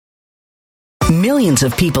Millions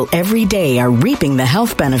of people every day are reaping the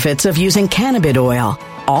health benefits of using cannabis oil,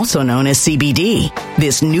 also known as CBD.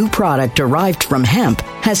 This new product derived from hemp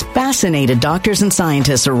has fascinated doctors and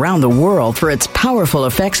scientists around the world for its powerful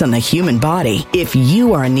effects on the human body. If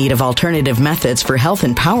you are in need of alternative methods for health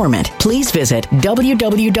empowerment, please visit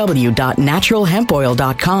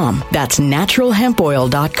www.naturalhempoil.com. That's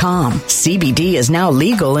naturalhempoil.com. CBD is now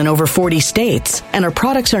legal in over 40 states, and our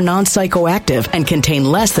products are non-psychoactive and contain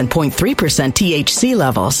less than 0.3% THC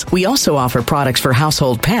levels. We also offer products for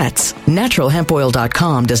household pets.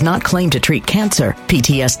 Naturalhempoil.com does not claim to treat cancer,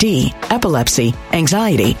 PTSD, epilepsy,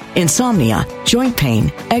 anxiety, insomnia, joint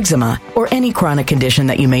pain, eczema, or any chronic condition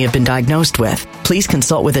that you may have been diagnosed with. Please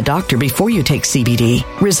consult with a doctor before you take CBD.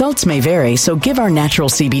 Results may vary, so give our natural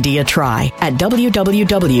CBD a try at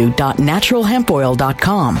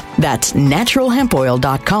www.naturalhempoil.com. That's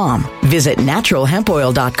naturalhempoil.com. Visit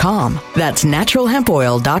naturalhempoil.com. That's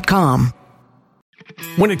naturalhempoil.com.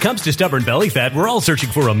 When it comes to stubborn belly fat, we're all searching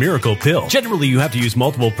for a miracle pill. Generally, you have to use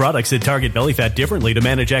multiple products that target belly fat differently to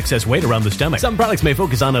manage excess weight around the stomach. Some products may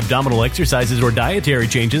focus on abdominal exercises or dietary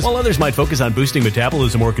changes, while others might focus on boosting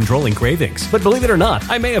metabolism or controlling cravings. But believe it or not,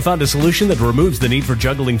 I may have found a solution that removes the need for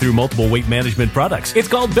juggling through multiple weight management products. It's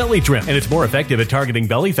called Belly Trim, and it's more effective at targeting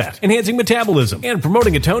belly fat, enhancing metabolism, and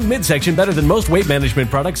promoting a toned midsection better than most weight management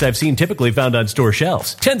products I've seen typically found on store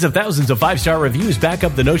shelves. Tens of thousands of 5-star reviews back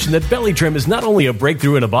up the notion that Belly Trim is not only a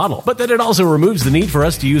breakthrough in a bottle, but that it also removes the need for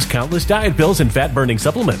us to use countless diet pills and fat-burning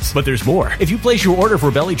supplements. But there's more. If you place your order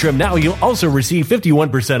for Belly Trim now, you'll also receive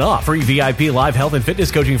 51% off, free VIP live health and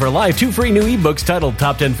fitness coaching for life, 2 free new ebooks titled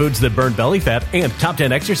Top 10 Foods That Burn Belly Fat and Top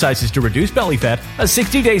 10 Exercises to Reduce Belly Fat, a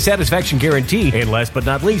 60-day satisfaction guarantee, and last but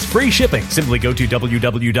not least, free shipping. Simply go to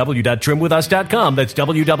www.trimwithus.com. That's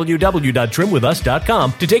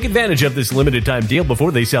www.trimwithus.com to take advantage of this limited time deal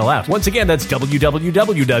before they sell out. Once again, that's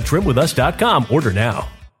www.trimwithus.com. Order now.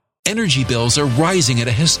 Energy bills are rising at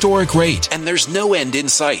a historic rate, and there's no end in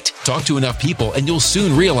sight. Talk to enough people, and you'll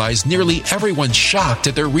soon realize nearly everyone's shocked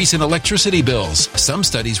at their recent electricity bills. Some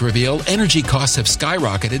studies reveal energy costs have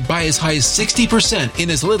skyrocketed by as high as 60%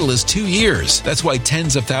 in as little as 2 years. That's why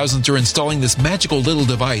tens of thousands are installing this magical little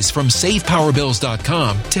device from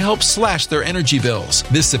SavePowerBills.com to help slash their energy bills.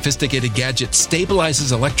 This sophisticated gadget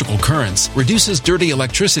stabilizes electrical currents, reduces dirty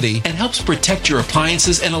electricity, and helps protect your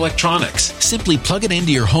appliances and electronics. Simply plug it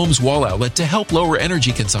into your home's wall outlet to help lower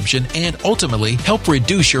energy consumption and ultimately help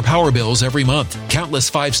reduce your power bills every month.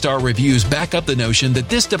 Countless 5-star reviews back up the notion that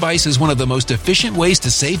this device is one of the most efficient ways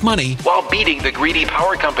to save money while beating the greedy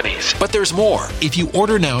power companies. But there's more. If you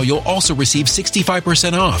order now, you'll also receive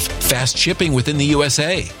 65% off, fast shipping within the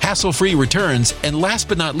USA, hassle-free returns, and last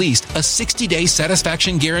but not least, a 60-day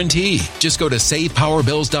satisfaction guarantee. Just go to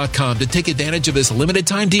SavePowerBills.com to take advantage of this limited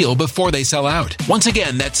time deal before they sell out. Once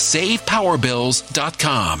again, that's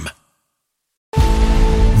SavePowerBills.com.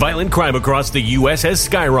 Violent crime across the U.S. has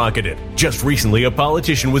skyrocketed. Just recently, a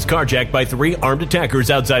politician was carjacked by 3 armed attackers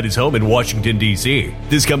outside his home in Washington, D.C.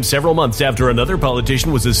 This comes several months after another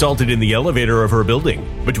politician was assaulted in the elevator of her building.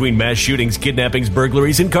 Between mass shootings, kidnappings,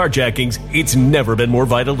 burglaries, and carjackings, it's never been more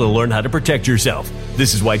vital to learn how to protect yourself.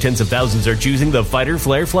 This is why tens of thousands are choosing the Fighter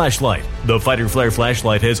Flare flashlight. The Fighter Flare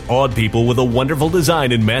flashlight has awed people with a wonderful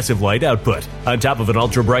design and massive light output. On top of an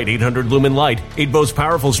ultra-bright 800-lumen light, it boasts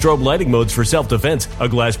powerful strobe lighting modes for self-defense, a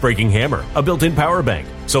glass-breaking hammer, a built-in power bank,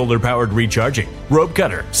 solar-powered recharging, rope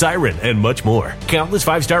cutter, siren, and much more. Countless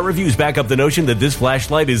 5-star reviews back up the notion that this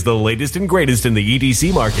flashlight is the latest and greatest in the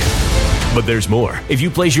EDC market. But there's more. If you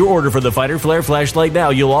place your order for the Fighter Flare flashlight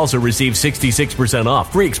now, you'll also receive 66%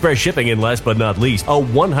 off, free express shipping, and last but not least, a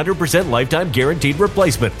 100% lifetime guaranteed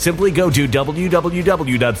replacement. Simply go to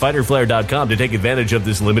www.fighterflare.com to take advantage of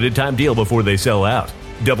this limited time deal before they sell out.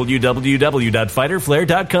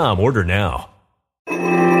 www.fighterflare.com. Order now.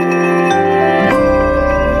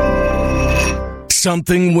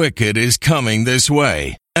 Something wicked is coming this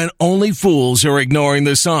way, and only fools are ignoring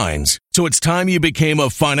the signs. So it's time you became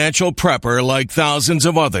a financial prepper like thousands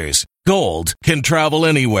of others. Gold can travel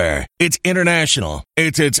anywhere. It's international.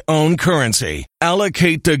 It's its own currency.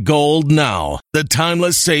 Allocate to gold now, the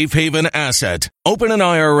timeless safe haven asset. Open an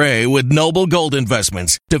IRA with Noble Gold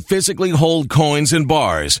Investments to physically hold coins and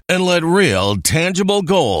bars and let real, tangible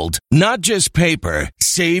gold, not just paper,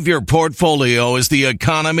 Save your portfolio as the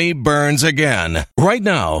economy burns again. Right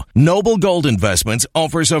now, Noble Gold Investments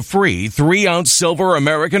offers a free 3-ounce silver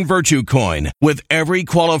American Virtue coin with every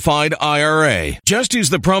qualified IRA. Just use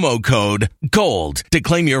the promo code GOLD to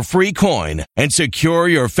claim your free coin and secure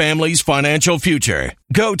your family's financial future.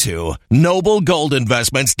 Go to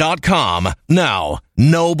noblegoldinvestments.com now.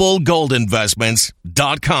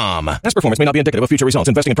 noblegoldinvestments.com. Past performance may not be indicative of future results.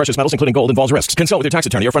 Investing in precious metals, including gold, involves risks. Consult with your tax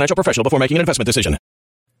attorney or financial professional before making an investment decision.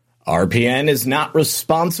 RPN is not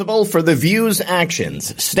responsible for the views,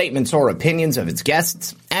 actions, statements, or opinions of its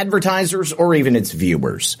guests, advertisers, or even its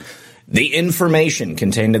viewers. The information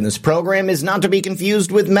contained in this program is not to be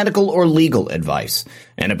confused with medical or legal advice.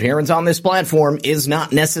 An appearance on this platform is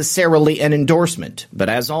not necessarily an endorsement, but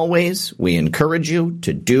as always, we encourage you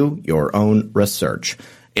to do your own research.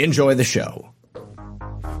 Enjoy the show.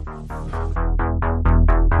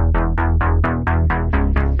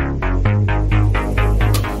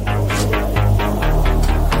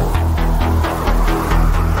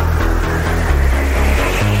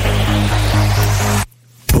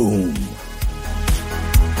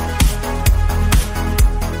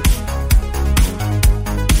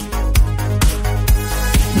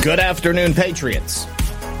 Good afternoon, Patriots.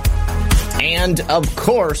 And, of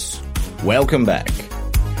course, welcome back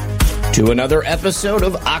to another episode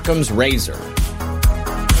of Occam's Razor.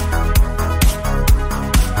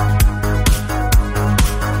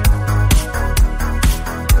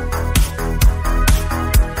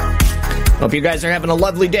 Hope you guys are having a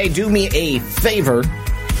lovely day. Do me a favor.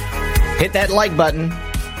 Hit that like button.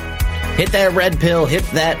 Hit that red pill. Hit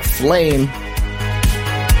that flame.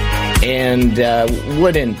 And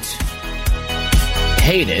wouldn't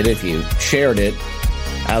hate it if you shared it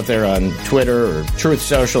out there on Twitter or Truth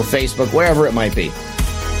Social, Facebook, wherever it might be.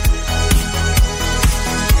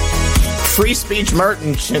 Free speech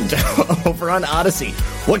merchant over on Odyssey.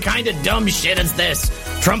 What kind of dumb shit is this?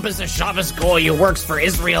 Trump is a chauvinist goy who works for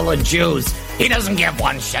Israel and Jews. He doesn't give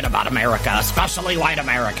one shit about America, especially white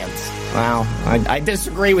Americans. Well, I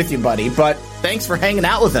disagree with you, buddy, but thanks for hanging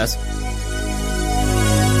out with us.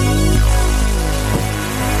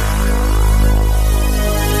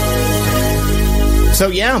 So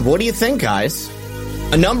yeah, what do you think, guys?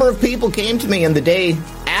 A number of people came to me in the day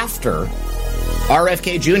after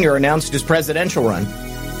RFK Jr. announced his presidential run,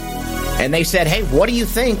 and they said, hey, what do you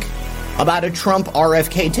think about a Trump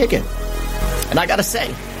RFK ticket? And I gotta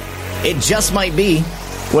say, it just might be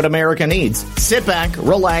what America needs. Sit back,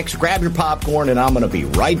 relax, grab your popcorn, and I'm gonna be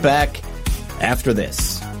right back after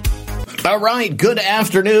this. All right, good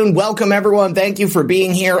afternoon. Welcome, everyone. Thank you for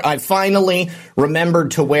being here. I finally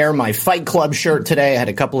remembered to wear my Fight Club shirt today. I had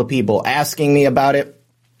a couple of people asking me about it.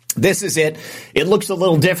 This is it. It looks a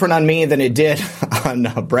little different on me than it did on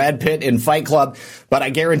Brad Pitt in Fight Club, but I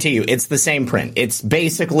guarantee you it's the same print. It's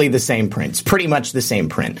basically the same print. It's pretty much the same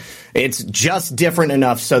print. It's just different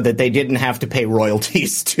enough so that they didn't have to pay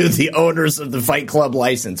royalties to the owners of the Fight Club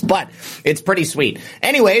license, but it's pretty sweet.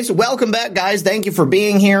 Anyways, welcome back, guys. Thank you for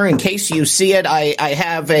being here. In case you see it, I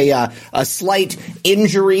have a slight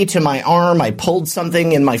injury to my arm. I pulled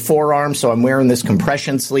something in my forearm, so I'm wearing this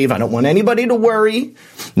compression sleeve. I don't want anybody to worry.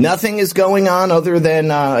 Nothing is going on other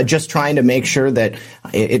than just trying to make sure that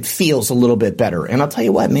it feels a little bit better. And I'll tell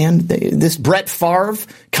you what, man, this Brett Favre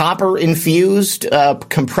copper-infused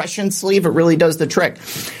compression sleeve, it really does the trick.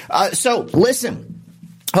 So, listen,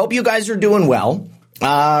 hope you guys are doing well.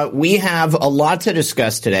 We have a lot to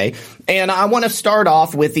discuss today, and I want to start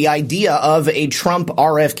off with the idea of a Trump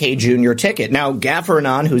RFK Jr. ticket. Now,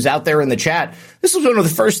 Gafferanon, who's out there in the chat, this was one of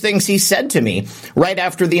the first things he said to me right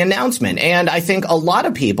after the announcement, and I think a lot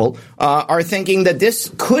of people are thinking that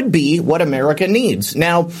this could be what America needs.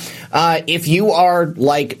 Now, if you are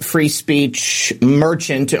like free speech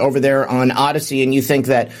merchant over there on Odyssey and you think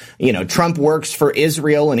that, you know, Trump works for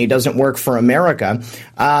Israel and he doesn't work for America,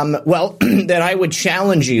 well, then I would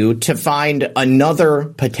challenge you to find another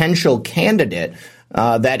potential candidate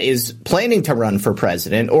that is planning to run for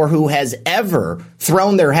president or who has ever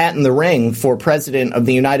thrown their hat in the ring for president of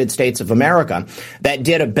the United States of America that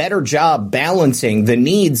did a better job balancing the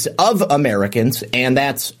needs of Americans, and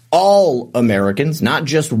that's all Americans, not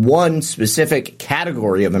just one specific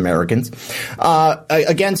category of Americans,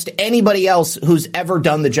 against anybody else who's ever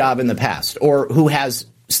done the job in the past or who has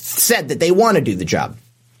said that they want to do the job.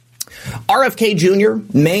 RFK Jr.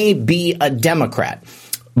 may be a Democrat,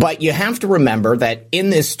 but you have to remember that in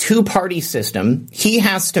this two-party system, he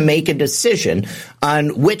has to make a decision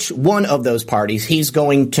on which one of those parties he's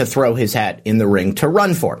going to throw his hat in the ring to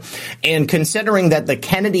run for. And considering that the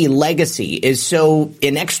Kennedy legacy is so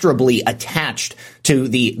inextricably attached to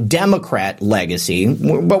the Democrat legacy,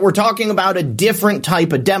 but we're talking about a different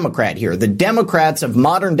type of Democrat here. The Democrats of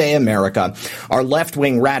modern-day America are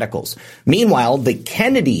left-wing radicals. Meanwhile, the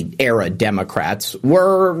Kennedy-era Democrats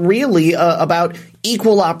were really about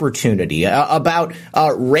equal opportunity, about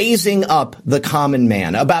raising up the common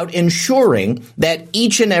man, about ensuring that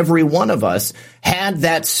each and every one of us had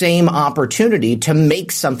that same opportunity to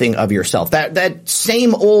make something of yourself. That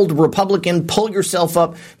same old Republican pull yourself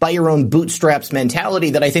up by your own bootstraps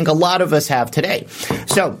mentality that I think a lot of us have today.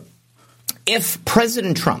 So if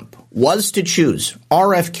President Trump was to choose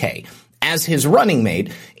RFK as his running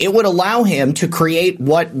mate, it would allow him to create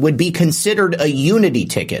what would be considered a unity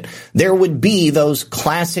ticket. There would be those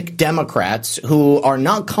classic Democrats who are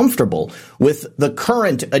not comfortable with the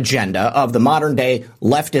current agenda of the modern day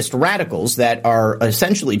leftist radicals that are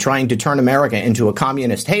essentially trying to turn America into a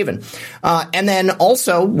communist haven. And then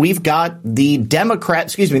also we've got the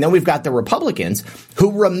then we've got the Republicans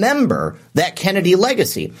who remember that Kennedy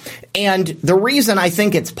legacy. And the reason I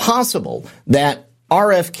think it's possible that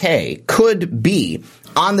RFK could be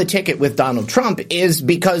on the ticket with Donald Trump is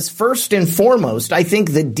because, first and foremost, I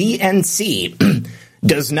think the DNC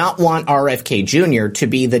does not want RFK Jr. to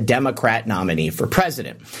be the Democrat nominee for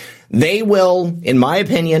president. They will, in my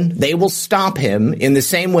opinion, they will stop him in the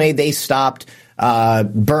same way they stopped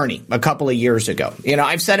Bernie a couple of years ago.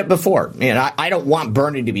 I've said it before. I don't want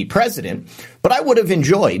Bernie to be president, but I would have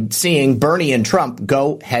enjoyed seeing Bernie and Trump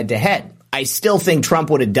go head to head. I still think Trump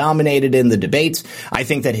would have dominated in the debates. I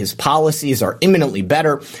think that his policies are imminently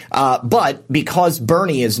better. But because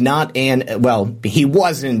Bernie is not he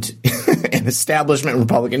wasn't an establishment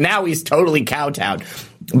Republican. Now he's totally kowtowed.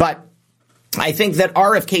 But I think that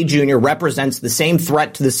RFK Jr. represents the same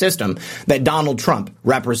threat to the system that Donald Trump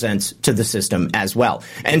represents to the system as well.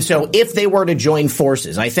 And so if they were to join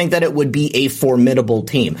forces, I think that it would be a formidable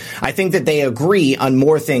team. I think that they agree on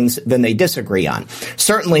more things than they disagree on.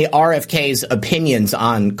 Certainly RFK's opinions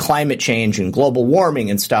on climate change and global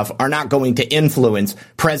warming and stuff are not going to influence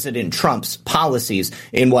President Trump's policies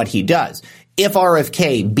in what he does. If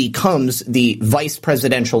RFK becomes the vice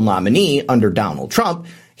presidential nominee under Donald Trump,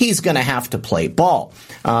 he's going to have to play ball.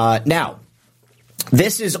 Now,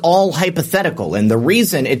 this is all hypothetical, and the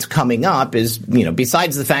reason it's coming up is,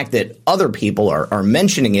 besides the fact that other people are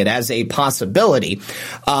mentioning it as a possibility,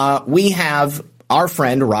 we have our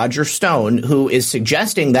friend Roger Stone, who is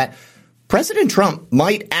suggesting that President Trump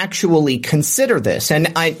might actually consider this.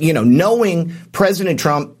 And knowing President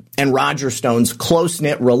Trump and Roger Stone's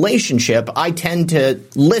close-knit relationship, I tend to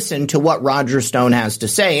listen to what Roger Stone has to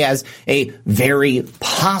say as a very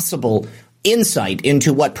possible insight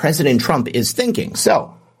into what President Trump is thinking.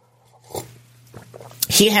 So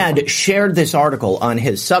he had shared this article on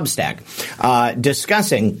his Substack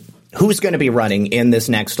discussing who's going to be running in this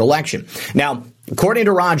next election. Now, according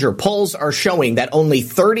to Roger, polls are showing that only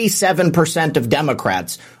 37% of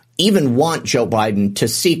Democrats even want Joe Biden to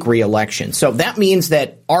seek re-election. So that means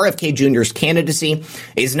that RFK Jr.'s candidacy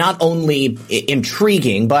is not only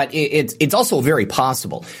intriguing, but it's also very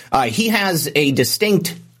possible. He has a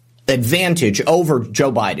distinct advantage over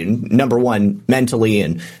Joe Biden, number one, mentally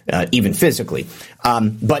and even physically.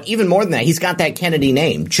 But even more than that, he's got that Kennedy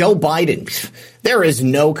name. Joe Biden, there is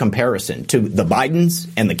no comparison to the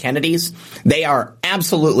Bidens and the Kennedys. They are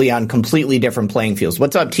absolutely on completely different playing fields.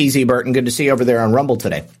 What's up, TZ Burton? Good to see you over there on Rumble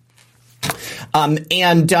today. And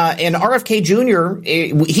RFK Jr.,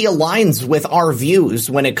 he aligns with our views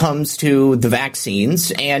when it comes to the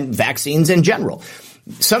vaccines and vaccines in general.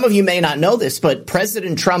 Some of you may not know this, but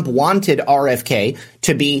President Trump wanted RFK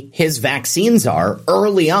to be his vaccine czar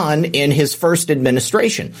early on in his first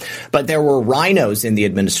administration. But there were rhinos in the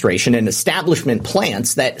administration and establishment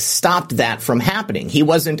plants that stopped that from happening. He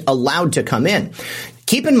wasn't allowed to come in.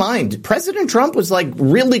 Keep in mind, President Trump was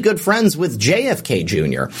really good friends with JFK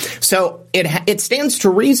Jr. So it stands to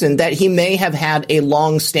reason that he may have had a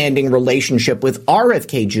long-standing relationship with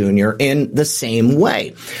RFK Jr. in the same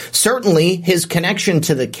way. Certainly, his connection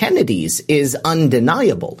to the Kennedys is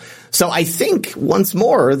undeniable. So I think, once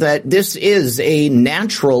more, that this is a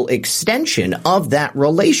natural extension of that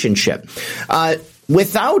relationship.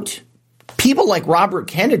 Without people like Robert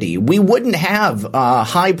Kennedy, we wouldn't have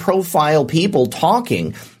high-profile people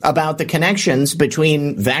talking about the connections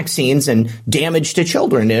between vaccines and damage to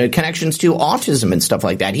children, connections to autism and stuff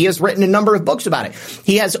like that. He has written a number of books about it.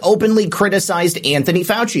 He has openly criticized Anthony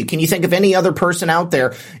Fauci. Can you think of any other person out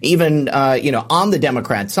there, even on the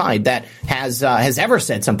Democrat side, that has ever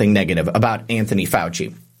said something negative about Anthony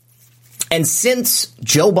Fauci? And since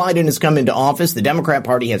Joe Biden has come into office, the Democrat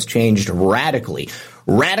Party has changed radically.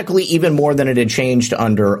 radically, even more than it had changed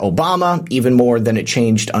under Obama, even more than it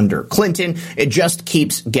changed under Clinton. It just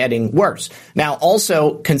keeps getting worse. Now,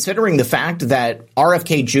 also considering the fact that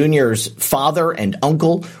RFK Jr.'s father and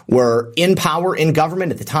uncle were in power in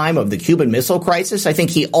government at the time of the Cuban Missile Crisis, I think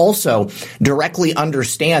he also directly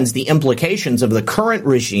understands the implications of the current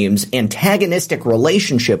regime's antagonistic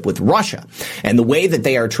relationship with Russia and the way that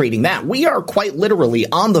they are treating that. We are quite literally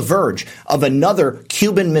on the verge of another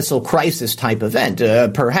Cuban Missile Crisis type event,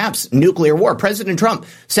 perhaps nuclear war. President Trump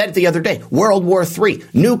said it the other day, World War III,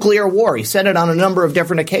 nuclear war. He said it on a number of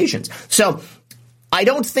different occasions. So I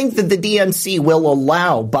don't think that the DNC will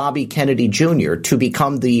allow Bobby Kennedy Jr. to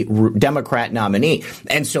become the Democrat nominee.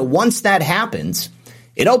 And so once that happens,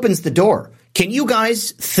 it opens the door. Can you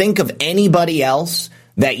guys think of anybody else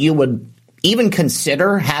that you would even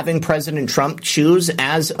consider having President Trump choose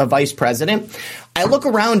as a vice president? I look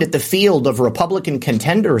around at the field of Republican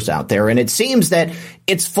contenders out there, and it seems that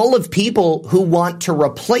it's full of people who want to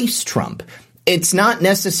replace Trump. It's not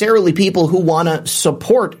necessarily people who want to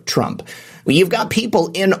support Trump. You've got people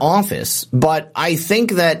in office, but I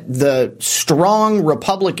think that the strong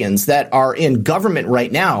Republicans that are in government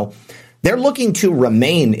right now, they're looking to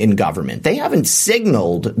remain in government. They haven't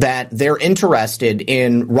signaled that they're interested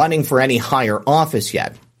in running for any higher office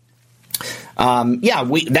yet.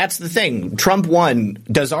 That's the thing. Trump won.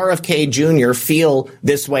 Does RFK Jr. feel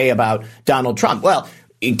this way about Donald Trump? Well,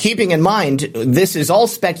 keeping in mind, this is all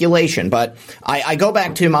speculation, but I go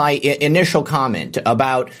back to my initial comment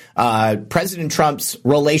about President Trump's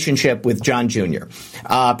relationship with John Jr.,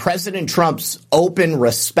 President Trump's open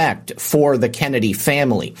respect for the Kennedy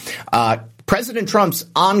family, President Trump's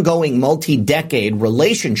ongoing multi-decade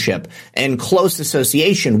relationship and close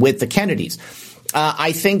association with the Kennedys.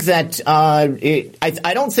 I think that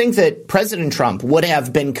I don't think that President Trump would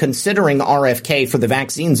have been considering RFK for the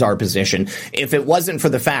vaccine czar position if it wasn't for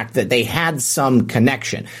the fact that they had some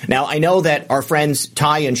connection. Now, I know that our friends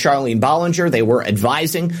Ty and Charlene Bollinger, they were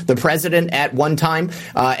advising the president at one time,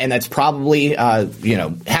 and that's probably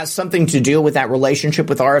has something to do with that relationship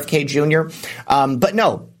with RFK Jr. But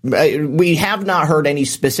no. We have not heard any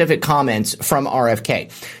specific comments from RFK.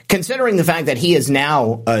 Considering the fact that he is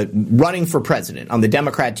now running for president on the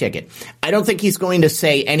Democrat ticket, I don't think he's going to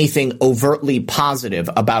say anything overtly positive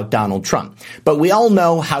about Donald Trump. But we all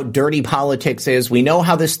know how dirty politics is. We know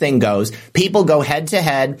how this thing goes. People go head to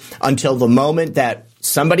head until the moment that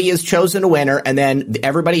somebody is chosen a winner, and then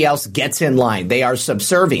everybody else gets in line. They are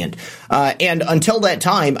subservient. And until that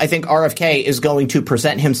time, I think RFK is going to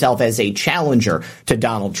present himself as a challenger to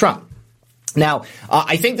Donald Trump. Now,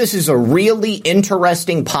 I think this is a really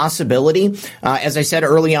interesting possibility. As I said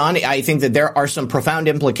early on, I think that there are some profound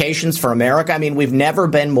implications for America. I mean, we've never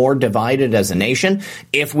been more divided as a nation.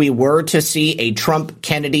 If we were to see a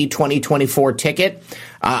Trump-Kennedy 2024 ticket,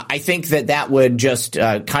 I think that would just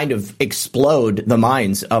kind of explode the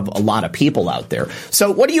minds of a lot of people out there.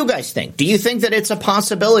 So what do you guys think? Do you think that it's a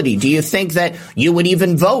possibility? Do you think that you would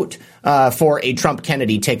even vote for a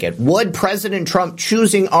Trump-Kennedy ticket? Would President Trump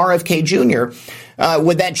choosing RFK Jr.,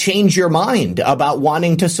 would that change your mind about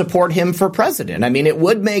wanting to support him for president? I mean, it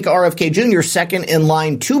would make RFK Jr. second in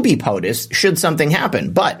line to be POTUS should something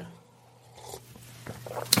happen. But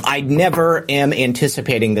I never am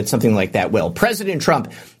anticipating that something like that will. President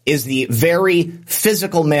Trump is the very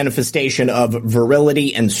physical manifestation of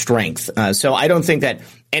virility and strength. So I don't think that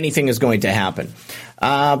anything is going to happen.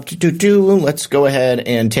 Let's go ahead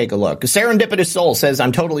and take a look. Serendipitous Soul says,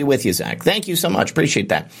 I'm totally with you, Zach. Thank you so much. Appreciate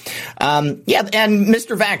that. And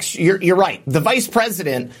Mr. Vax, you're right. The vice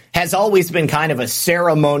president has always been kind of a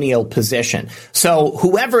ceremonial position. So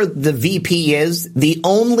whoever the VP is, the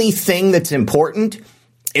only thing that's important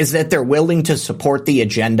is that they're willing to support the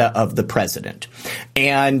agenda of the president.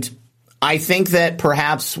 And I think that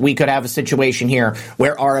perhaps we could have a situation here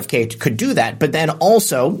where RFK could do that, but then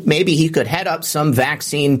also maybe he could head up some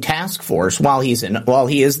vaccine task force while he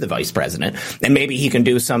is the vice president, and maybe he can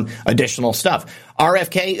do some additional stuff.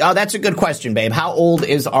 RFK, that's a good question, babe. How old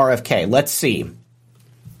is RFK? Let's see.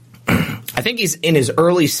 I think he's in his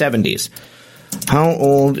early 70s. How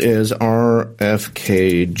old is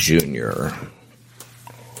RFK Jr.?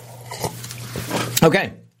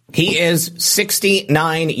 Okay, he is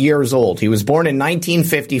 69 years old. He was born in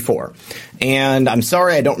 1954. And I'm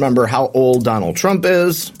sorry, I don't remember how old Donald Trump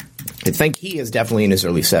is. I think he is definitely in his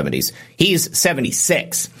early 70s. He's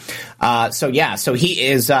 76. So he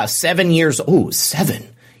is 7 years old. Ooh, 7.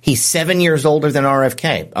 He's 7 years older than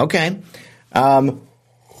RFK. Okay.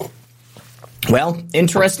 Well,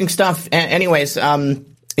 interesting stuff. Anyways,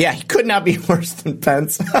 Yeah, he could not be worse than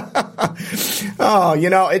Pence.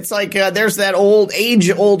 Oh, it's like there's that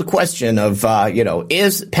age-old question of,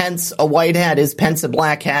 is Pence a white hat? Is Pence a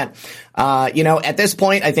black hat? At this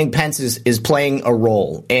point, I think Pence is playing a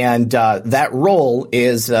role, and that role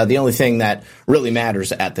is the only thing that really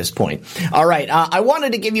matters at this point. All right, I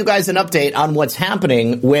wanted to give you guys an update on what's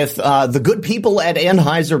happening with the good people at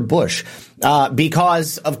Anheuser-Busch.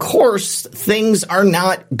 Because, of course, things are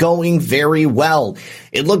not going very well.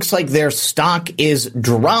 It looks like their stock is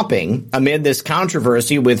dropping amid this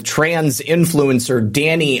controversy with trans influencer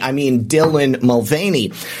Dylan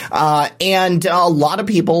Mulvaney. And a lot of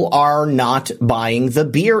people are not buying the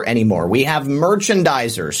beer anymore. We have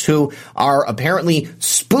merchandisers who are apparently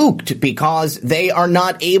spooked because they are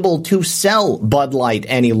not able to sell Bud Light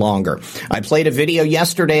any longer. I played a video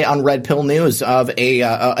yesterday on Red Pill News of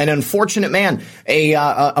an unfortunate man, a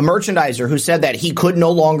merchandiser who said that he could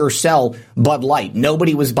no longer sell Bud Light.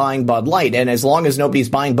 Nobody was buying Bud Light, and as long as nobody's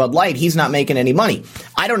buying Bud Light, he's not making any money.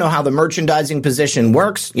 I don't know how the merchandising position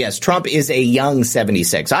works. Yes, Trump is a young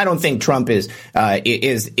 76. I don't think Trump is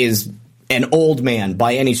an old man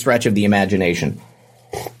by any stretch of the imagination.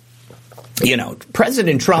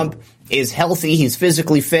 President Trump is healthy. He's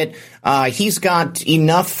physically fit. He's got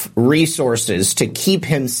enough resources to keep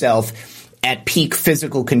himself at peak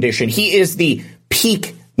physical condition. He is the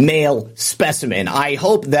peak male specimen. I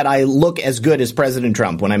hope that I look as good as President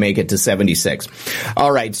Trump when I make it to 76.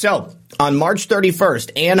 All right. So on March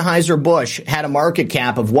 31st, Anheuser-Busch had a market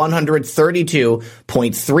cap of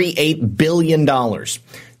 $132.38 billion.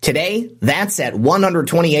 Today, that's at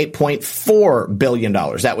 $128.4 billion.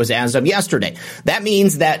 That was as of yesterday. That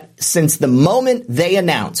means that since the moment they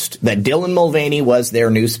announced that Dylan Mulvaney was their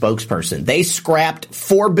new spokesperson, they scrapped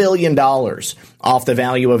 $4 billion off the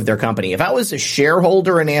value of their company. If I was a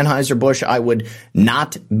shareholder in Anheuser-Busch, I would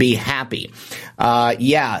not be happy.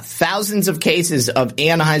 Thousands of cases of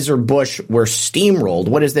Anheuser-Busch were steamrolled.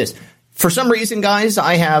 What is this? For some reason, guys,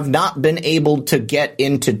 I have not been able to get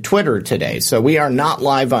into Twitter today, so we are not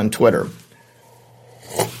live on Twitter.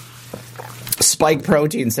 Spike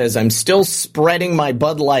Protein says, I'm still spreading my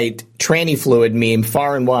Bud Light tranny fluid meme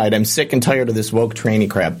far and wide. I'm sick and tired of this woke tranny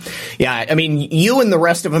crap. Yeah, I mean, you and the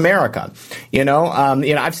rest of America,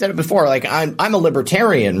 I've said it before, like I'm a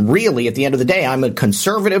libertarian, really, at the end of the day. I'm a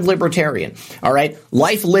conservative libertarian, all right?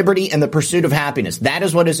 Life, liberty, and the pursuit of happiness. That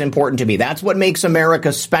is what is important to me. That's what makes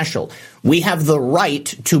America special. We have the right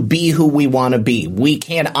to be who we want to be. We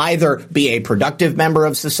can either be a productive member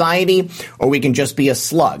of society or we can just be a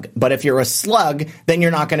slug. But if you're a slug, then you're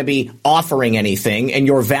not going to be offering anything and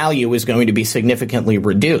your value is going to be significantly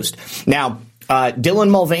reduced. Now, Dylan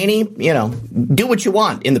Mulvaney, do what you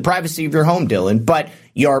want in the privacy of your home, Dylan, but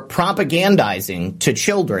you're propagandizing to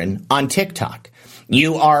children on TikTok.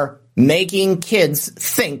 You are making kids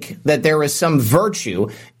think that there is some virtue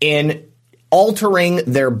in altering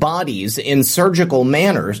their bodies in surgical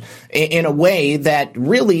manners in a way that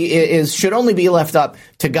really should only be left up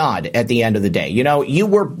to God at the end of the day. You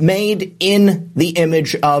were made in the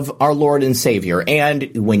image of our Lord and Savior.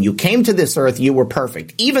 And when you came to this earth, you were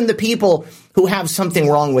perfect. Even the people who have something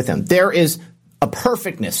wrong with them, there is a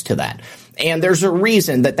perfectness to that. And there's a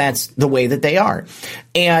reason that that's the way that they are.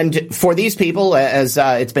 And for these people, as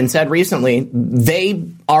it's been said recently, they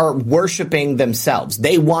are worshiping themselves.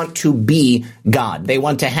 They want to be God. They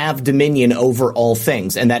want to have dominion over all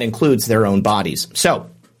things, and that includes their own bodies. So,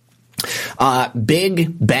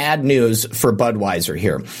 big bad news for Budweiser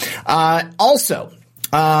here. Also,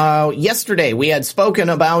 yesterday we had spoken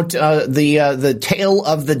about the tale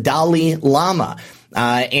of the Dalai Lama.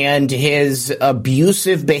 And his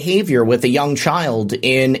abusive behavior with a young child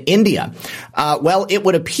in India. Well, it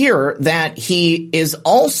would appear that he is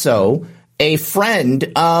also a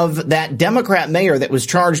friend of that Democrat mayor that was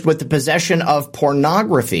charged with the possession of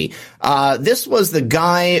pornography. This was the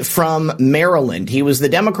guy from Maryland. He was the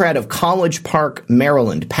Democrat of College Park,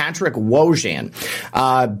 Maryland, Patrick Wojahn.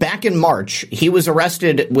 Back in March, he was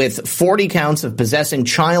arrested with 40 counts of possessing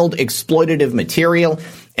child exploitative material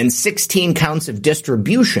and 16 counts of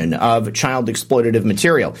distribution of child exploitative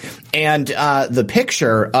material. And the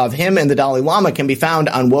picture of him and the Dalai Lama can be found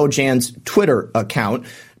on Wojahn's Twitter account.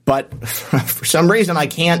 But for some reason, I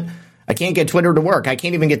can't get Twitter to work. I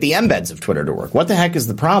can't even get the embeds of Twitter to work. What the heck is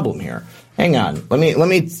the problem here? Hang on. Let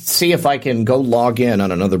me see if I can go log in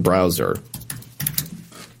on another browser.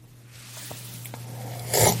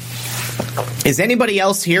 Is anybody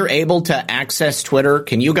else here able to access Twitter?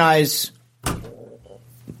 Can you guys?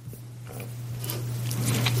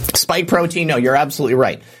 Spike Protein, no, you're absolutely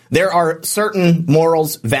right. There are certain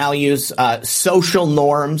morals, values, social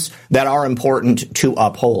norms that are important to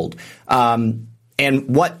uphold. And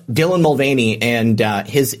And what Dylan Mulvaney and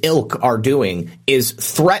his ilk are doing is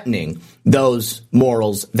threatening those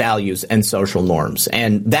morals, values, and social norms.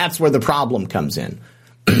 And that's where the problem comes in.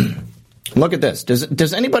 Look at this.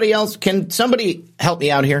 Does anybody else, can somebody help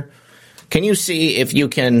me out here? Can you see if you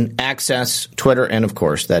can access Twitter? And of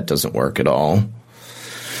course, that doesn't work at all.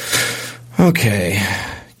 Okay.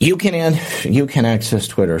 You can access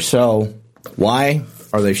Twitter. So why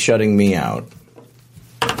are they shutting me out?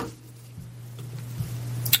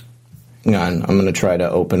 Hang on. I'm going to try to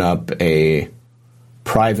open up a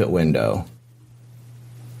private window.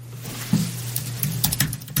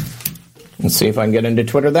 Let's see if I can get into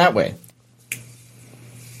Twitter that way.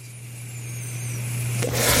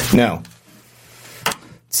 No.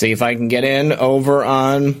 Let's see if I can get in over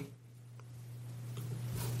on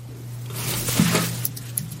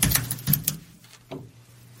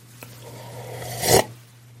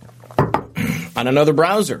another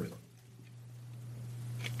browser.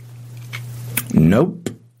 Nope.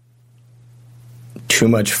 Too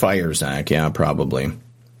much fire, Zach. Yeah, probably.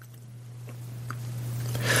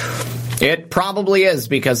 It probably is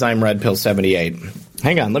because I'm Red Pill 78.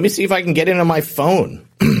 Hang on, let me see if I can get into my phone.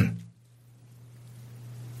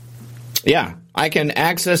 Yeah, I can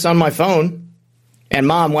access on my phone. And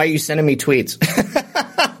Mom, why are you sending me tweets?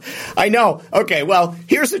 I know. Okay, well,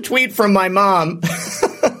 here's a tweet from my mom.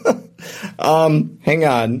 Hang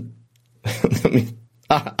on.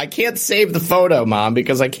 I can't save the photo, Mom,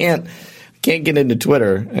 because I can't get into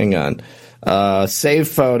Twitter. Hang on. Save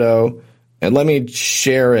photo, and let me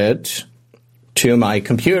share it to my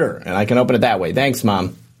computer, and I can open it that way. Thanks,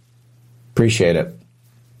 Mom. Appreciate it.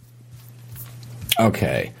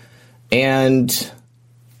 Okay. And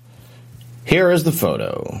here is the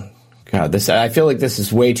photo. God, I feel like this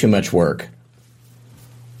is way too much work.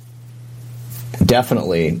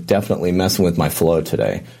 Definitely messing with my flow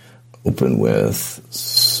today. Open with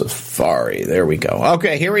Safari. There we go.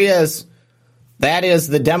 Okay, here he is. That is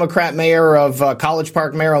the Democrat mayor of College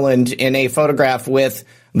Park, Maryland, in a photograph with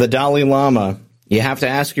the Dalai Lama. You have to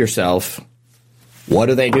ask yourself, what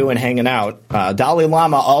are they doing hanging out? Dalai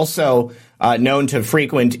Lama also known to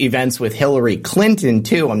frequent events with Hillary Clinton,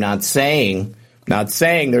 too. I'm not saying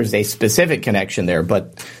there's a specific connection there,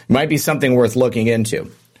 but it might be something worth looking into.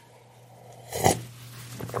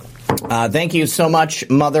 Thank you so much,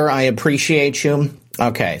 Mother. I appreciate you.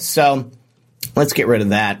 Okay, so let's get rid of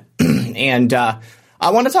that. And I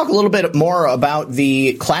want to talk a little bit more about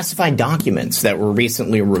the classified documents that were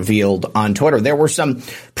recently revealed on Twitter. There were some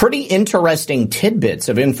pretty interesting tidbits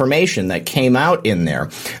of information that came out in there,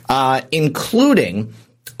 including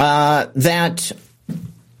that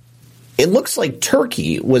it looks like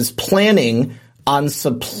Turkey was planning on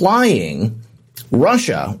supplying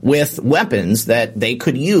Russia with weapons that they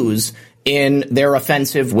could use in their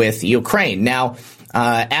offensive with Ukraine. Now,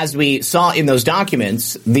 as we saw in those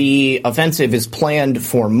documents, the offensive is planned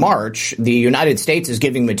for March. The United States is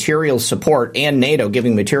giving material support, and NATO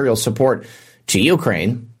giving material support to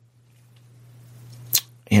Ukraine.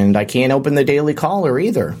 And I can't open the Daily Caller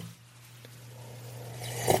either.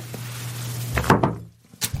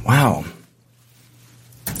 Wow.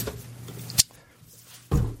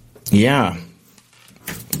 Yeah.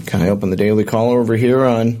 Can I open the Daily Caller over here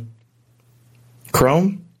on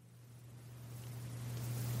Chrome?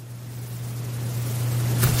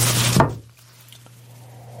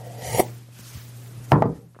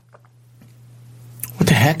 What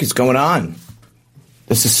the heck is going on?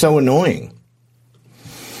 This is so annoying.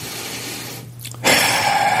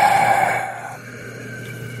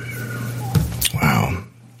 Wow.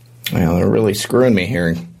 Well, they're really screwing me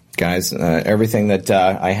here, guys. Everything that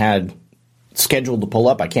I had scheduled to pull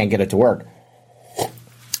up, I can't get it to work.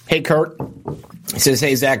 Hey, Kurt. He says,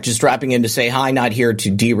 hey, Zach, just dropping in to say hi, not here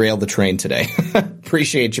to derail the train today.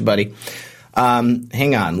 Appreciate you, buddy.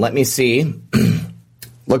 Hang on. Let me see.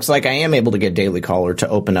 Looks like I am able to get Daily Caller to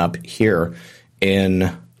open up here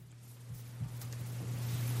in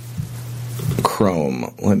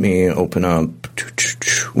Chrome. Let me open up.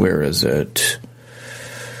 Where is it?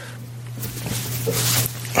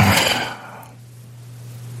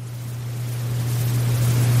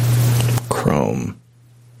 Chrome.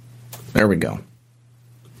 There we go.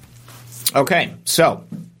 Okay, so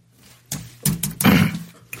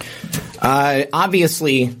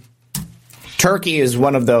obviously Turkey is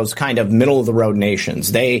one of those kind of middle-of-the-road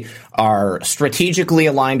nations. They are strategically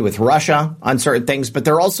aligned with Russia on certain things, but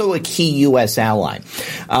they're also a key U.S. ally.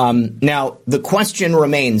 Now, the question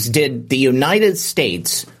remains, did the United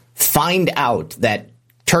States find out that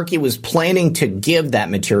Turkey was planning to give that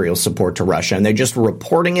material support to Russia, and they're just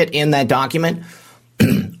reporting it in that document?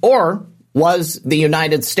 Or was the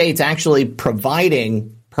United States actually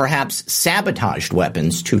providing perhaps sabotaged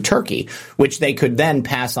weapons to Turkey, which they could then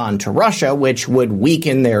pass on to Russia, which would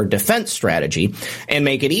weaken their defense strategy and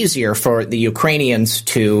make it easier for the Ukrainians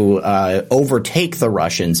to overtake the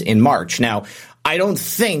Russians in March. Now, I don't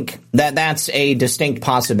think that that's a distinct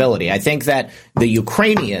possibility. I think that the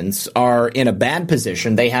Ukrainians are in a bad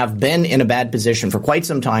position. They have been in a bad position for quite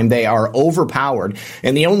some time. They are overpowered.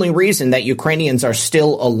 And the only reason that Ukrainians are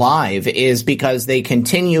still alive is because they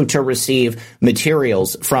continue to receive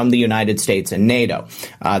materials from the United States and NATO.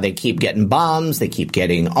 They keep getting bombs. They keep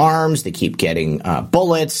getting arms. They keep getting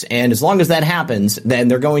bullets. And as long as that happens, then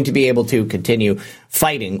they're going to be able to continue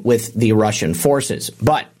fighting with the Russian forces.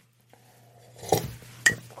 But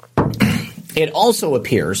it also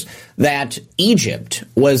appears that Egypt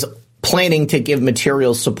was planning to give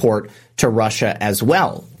material support to Russia as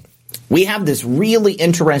well. We have this really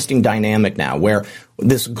interesting dynamic now where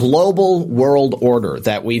this global world order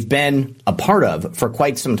that we've been a part of for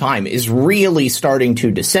quite some time is really starting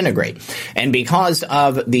to disintegrate. And because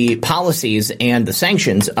of the policies and the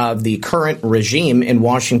sanctions of the current regime in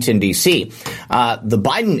Washington, D.C., the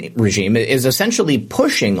Biden regime is essentially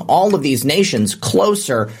pushing all of these nations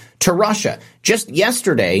closer to Russia. Just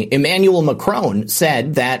yesterday, Emmanuel Macron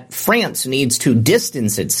said that France needs to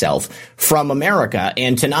distance itself from America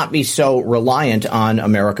and to not be so reliant on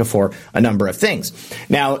America for a number of things.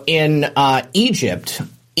 Now, in Egypt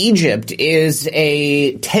is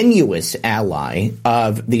a tenuous ally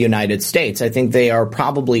of the United States. I think they are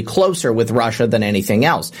probably closer with Russia than anything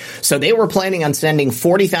else. So they were planning on sending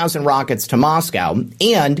 40,000 rockets to Moscow,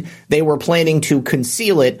 and they were planning to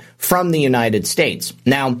conceal it from the United States.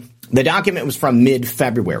 Now, the document was from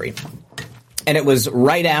mid-February. And it was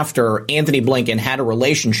right after Anthony Blinken had a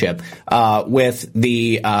relationship with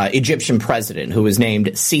the Egyptian president, who was named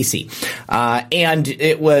Sisi. And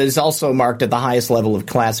it was also marked at the highest level of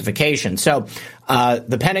classification. So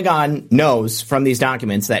the Pentagon knows from these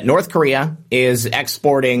documents that North Korea is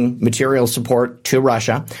exporting material support to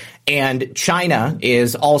Russia, and China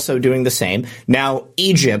is also doing the same. Now,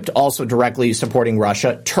 Egypt also directly supporting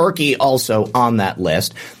Russia, Turkey also on that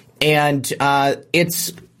list. And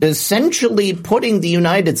it's essentially putting the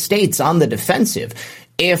United States on the defensive.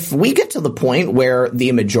 If we get to the point where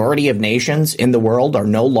the majority of nations in the world are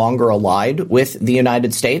no longer allied with the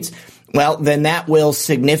United States, well, then that will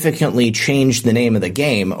significantly change the name of the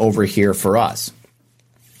game over here for us.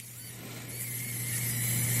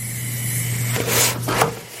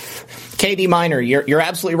 KD Minor, you're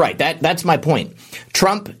absolutely right. That's my point.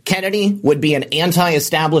 Trump-Kennedy would be an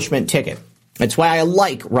anti-establishment ticket. That's why I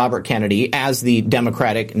like Robert Kennedy as the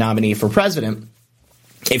Democratic nominee for president.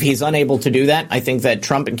 If he's unable to do that, I think that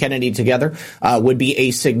Trump and Kennedy together would be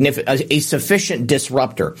a sufficient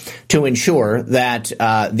disruptor to ensure that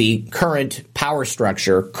the current power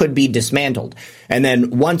structure could be dismantled. And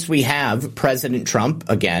then once we have President Trump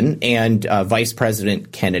again and Vice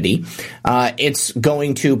President Kennedy, it's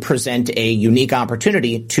going to present a unique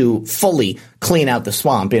opportunity to fully clean out the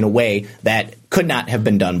swamp in a way that could not have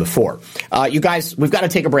been done before. You guys, we've got to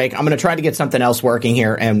take a break. I'm going to try to get something else working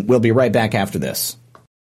here, and we'll be right back after this.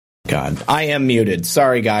 God, I am muted.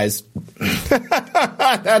 Sorry, guys.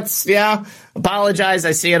 Apologize.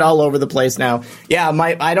 I see it all over the place now. Yeah,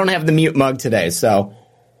 I don't have the mute mug today, so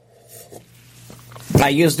I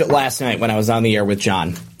used it last night when I was on the air with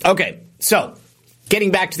John. Okay, so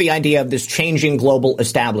getting back to the idea of this changing global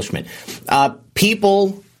establishment.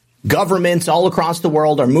 People, governments all across the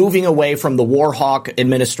world are moving away from the war hawk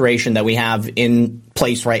administration that we have in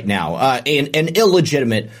place right now. An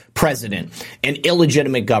illegitimate president, an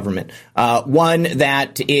illegitimate government, one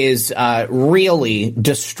that is really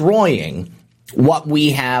destroying what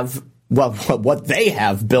we have, what they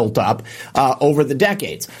have built up over the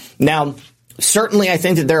decades. Now, certainly, I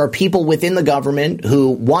think that there are people within the government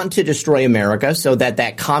who want to destroy America so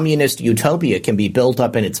that communist utopia can be built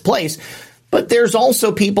up in its place. But there's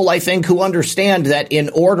also people, I think, who understand that in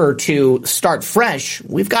order to start fresh,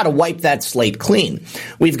 we've got to wipe that slate clean.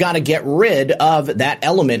 We've got to get rid of that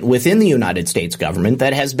element within the United States government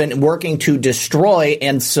that has been working to destroy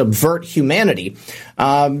and subvert humanity,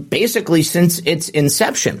 basically since its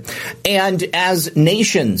inception. And as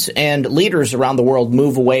nations and leaders around the world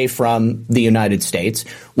move away from the United States,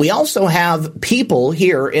 we also have people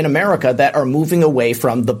here in America that are moving away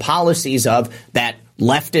from the policies of that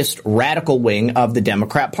leftist radical wing of the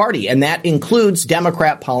Democrat Party, and that includes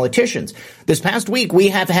Democrat politicians. This past week, we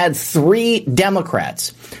have had 3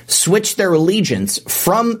 Democrats switch their allegiance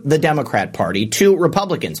from the Democrat Party to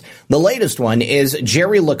Republicans. The latest one is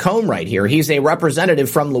Jerry Lacombe right here. He's a representative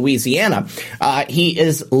from Louisiana. He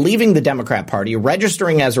is leaving the Democrat Party,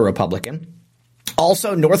 registering as a Republican.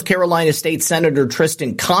 Also, North Carolina State Senator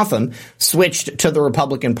Tristan Cotham switched to the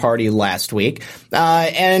Republican Party last week.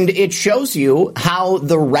 And it shows you how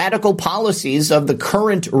the radical policies of the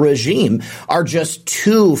current regime are just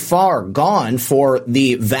too far gone for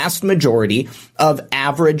the vast majority of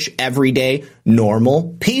average, everyday,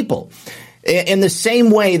 normal people. In the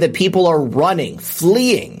same way that people are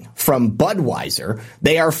fleeing from Budweiser,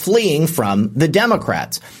 they are fleeing from the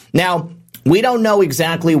Democrats. Now, we don't know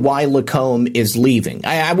exactly why Lacombe is leaving.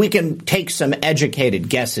 We can take some educated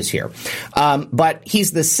guesses here. But he's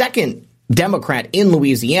the second Democrat in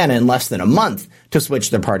Louisiana in less than a month to switch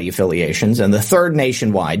their party affiliations, and the third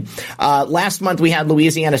nationwide. Last month, we had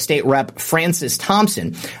Louisiana State Rep Francis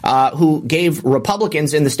Thompson, who gave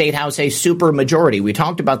Republicans in the State House a super majority. We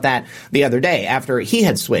talked about that the other day after he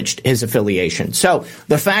had switched his affiliation. So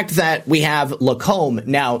the fact that we have Lacombe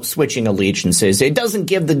now switching allegiances, it doesn't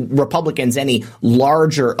give the Republicans any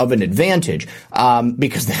larger of an advantage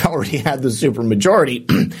because they already had the super majority.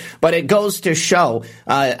 But it goes to show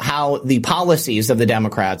how the policies of the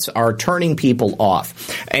Democrats are turning people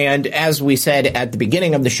off. And as we said at the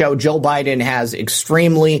beginning of the show, Joe Biden has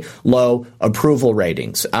extremely low approval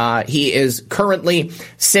ratings. He is currently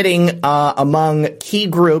sitting among key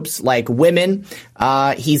groups like women.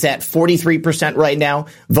 He's at 43% right now.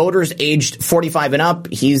 Voters aged 45 and up,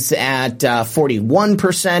 he's at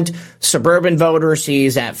 41%. Suburban voters,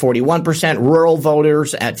 he's at 41%. Rural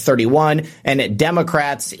voters at 31%. And at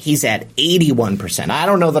Democrats, he's at 81%. I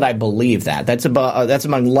don't know that I believe that. That's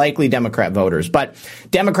among likely Democrat voters. But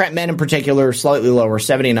Democrat men in particular, slightly lower,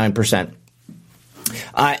 79%.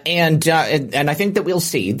 And I think that we'll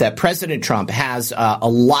see that President Trump has a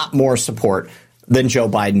lot more support than Joe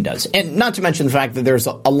Biden does. And not to mention the fact that there's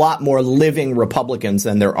a lot more living Republicans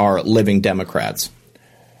than there are living Democrats.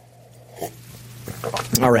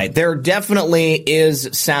 All right. There definitely is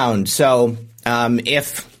sound. So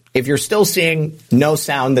if you're still seeing no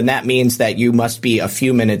sound, then that means that you must be a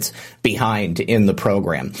few minutes behind in the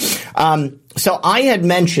program. So I had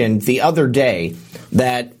mentioned the other day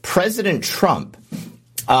that President Trump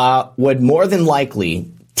would more than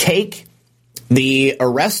likely take the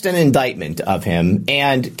arrest and indictment of him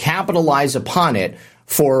and capitalize upon it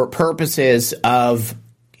for purposes of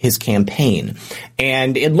his campaign.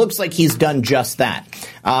 And it looks like he's done just that.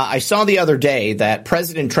 I saw the other day that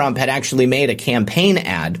President Trump had actually made a campaign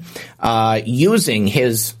ad using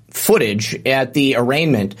his footage at the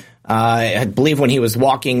arraignment, I believe when he was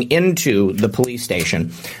walking into the police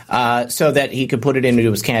station, so that he could put it into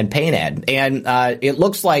his campaign ad. And it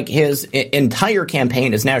looks like his entire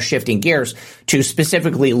campaign is now shifting gears to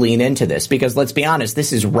specifically lean into this, because let's be honest,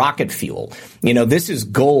 this is rocket fuel. You know, this is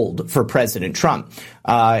gold for President Trump.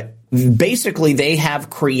 Basically, they have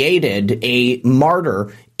created a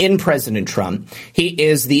martyr in President Trump. He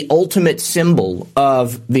is the ultimate symbol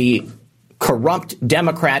of the corrupt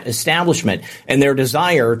Democrat establishment and their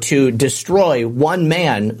desire to destroy one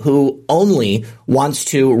man who only wants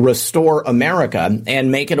to restore America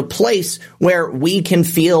and make it a place where we can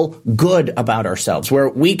feel good about ourselves, where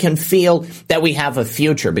we can feel that we have a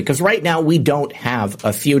future, because right now we don't have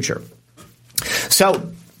a future.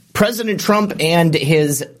 So President Trump and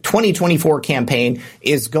his 2024 campaign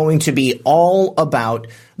is going to be all about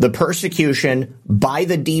the persecution by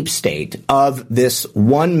the deep state of this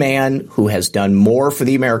one man who has done more for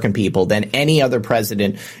the American people than any other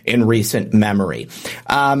president in recent memory.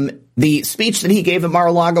 The speech that he gave at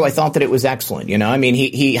Mar-a-Lago, I thought that it was excellent. You know, I mean,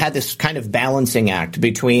 he had this kind of balancing act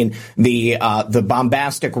between the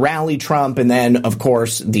bombastic rally Trump and then, of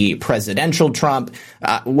course, the presidential Trump.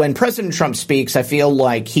 When President Trump speaks, I feel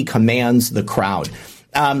like he commands the crowd.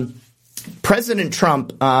 President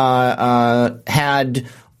Trump had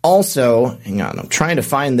also, hang on, I'm trying to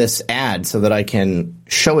find this ad so that I can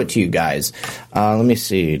show it to you guys. Let me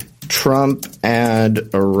see. Trump ad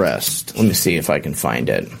arrest. Let me see if I can find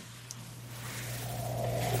it.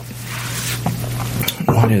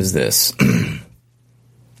 What is this?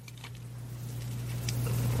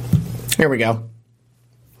 Here we go.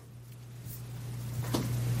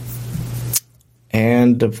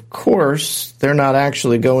 And of course, they're not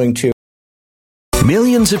actually going to.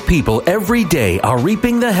 Millions of people every day are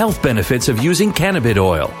reaping the health benefits of using cannabis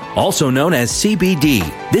oil, also known as CBD.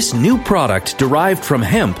 This new product derived from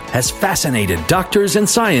hemp has fascinated doctors and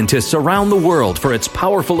scientists around the world for its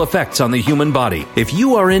powerful effects on the human body. If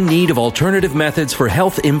you are in need of alternative methods for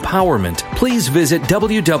health empowerment, please visit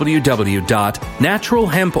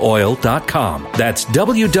www.naturalhempoil.com. That's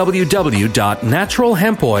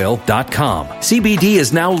www.naturalhempoil.com. CBD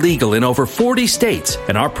is now legal in over 40 states,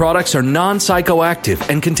 and our products are non-psychoactive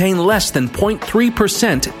and contain less than 0.3%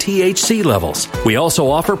 THC levels. We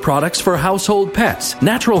also offer products for household pets.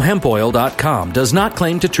 Naturalhempoil.com does not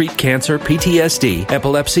claim to treat cancer, PTSD,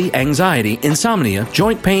 epilepsy, anxiety, insomnia,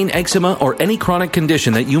 joint pain, eczema, or any chronic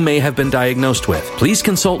condition that you may have been diagnosed with. Please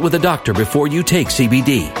consult with a doctor before you take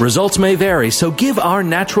CBD. Results may vary, so give our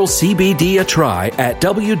natural CBD a try at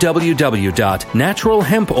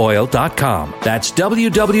www.naturalhempoil.com. That's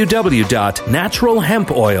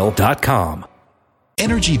www.naturalhempoil.com.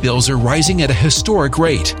 Energy bills are rising at a historic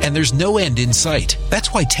rate, and there's no end in sight.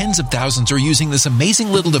 That's why tens of thousands are using this amazing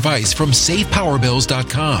little device from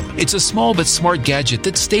SavePowerBills.com. It's a small but smart gadget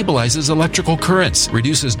that stabilizes electrical currents,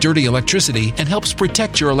 reduces dirty electricity, and helps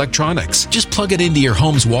protect your electronics. Just plug it into your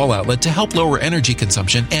home's wall outlet to help lower energy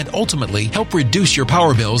consumption and ultimately help reduce your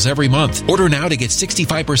power bills every month. Order now to get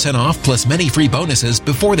 65% off plus many free bonuses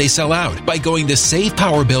before they sell out by going to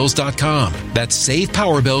SavePowerBills.com. That's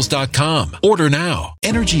SavePowerBills.com. Order now.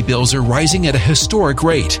 Energy bills are rising at a historic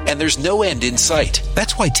rate, and there's no end in sight.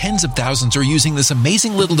 That's why tens of thousands are using this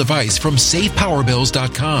amazing little device from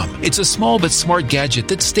SavePowerBills.com. It's a small but smart gadget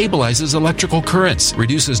that stabilizes electrical currents,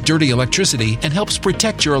 reduces dirty electricity, and helps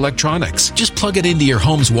protect your electronics. Just plug it into your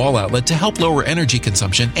home's wall outlet to help lower energy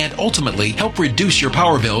consumption and ultimately help reduce your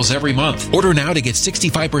power bills every month. Order now to get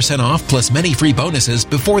 65% off plus many free bonuses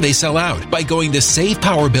before they sell out by going to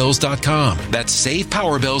SavePowerBills.com. That's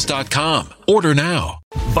SavePowerBills.com. Order now.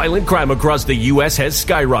 Violent crime across the U.S. has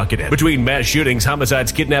skyrocketed. Between mass shootings,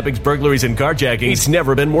 homicides, kidnappings, burglaries, and carjackings, it's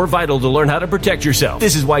never been more vital to learn how to protect yourself.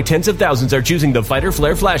 This is why tens of thousands are choosing the Fighter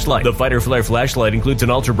Flare flashlight. The Fighter Flare flashlight includes an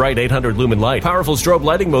ultra-bright 800 lumen light, powerful strobe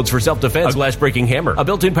lighting modes for self-defense, a glass-breaking hammer, a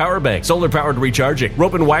built-in power bank, solar-powered recharging,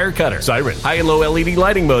 rope and wire cutter, siren, high and low LED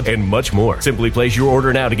lighting mode, and much more. Simply place your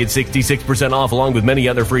order now to get 66% off along with many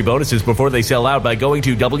other free bonuses before they sell out by going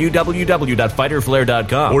to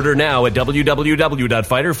www.fighterflare.com. Order now at www.fighterflare.com.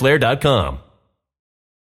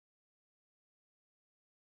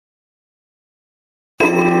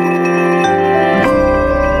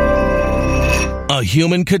 A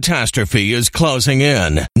human catastrophe is closing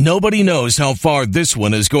in. Nobody knows how far this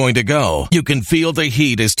one is going to go. You can feel the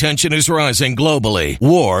heat as tension is rising globally.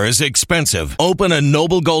 War is expensive. Open a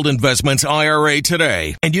Noble Gold Investments IRA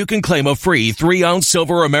today, and you can claim a free 3-ounce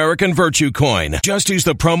silver American Virtue coin. Just use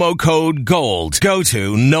the promo code GOLD. Go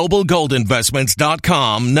to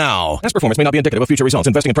noblegoldinvestments.com now. Past performance may not be indicative of future results.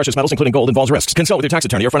 Investing in precious metals, including gold, involves risks. Consult with your tax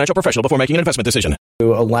attorney or financial professional before making an investment decision.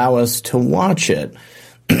 To allow us to watch it.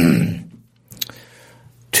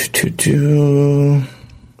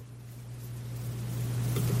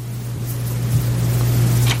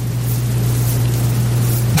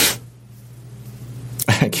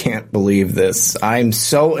 I can't believe this. I'm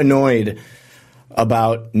so annoyed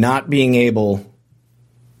about not being able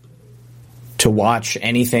to watch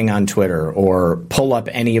anything on Twitter or pull up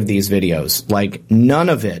any of these videos. Like, none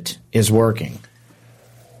of it is working.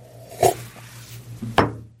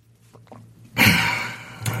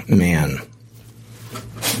 Man.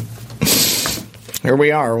 Here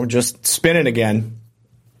we are. We're just spinning again.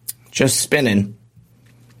 Just spinning.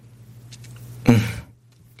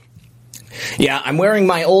 Yeah, I'm wearing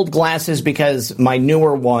my old glasses because my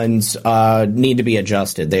newer ones need to be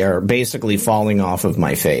adjusted. They are basically falling off of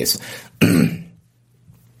my face. Yep.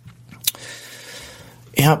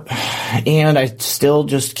 And I still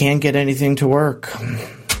just can't get anything to work.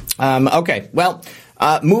 Okay. Well,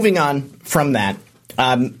 moving on from that.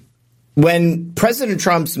 When President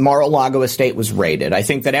Trump's Mar-a-Lago estate was raided, I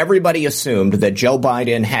think that everybody assumed that Joe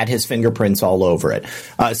Biden had his fingerprints all over it.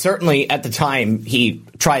 Certainly at the time, he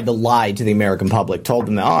tried to lie to the American public, told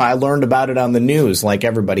them, I learned about it on the news like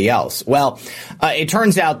everybody else. Well, it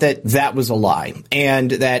turns out that that was a lie,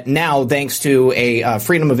 and that now, thanks to a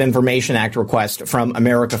Freedom of Information Act request from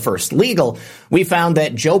America First Legal, we found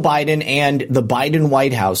that Joe Biden and the Biden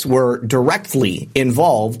White House were directly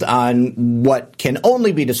involved on what can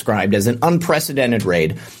only be described as an unprecedented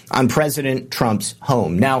raid on President Trump's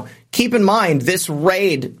home. Now, keep in mind, this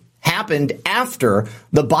raid happened after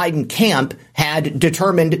the Biden camp had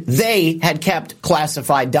determined they had kept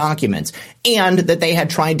classified documents. and that they had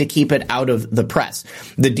tried to keep it out of the press.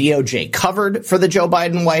 The DOJ covered for the Joe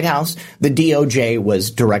Biden White House. The DOJ was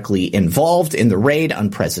directly involved in the raid on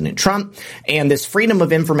President Trump. And this Freedom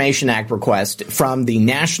of Information Act request from the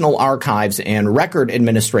National Archives and Record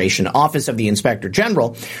Administration Office of the Inspector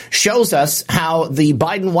General shows us how the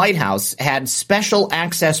Biden White House had special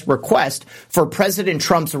access request for President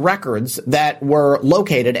Trump's records that were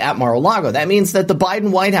located at Mar-a-Lago. That means that the Biden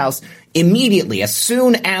White House immediately, as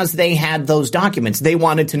soon as they had those documents, they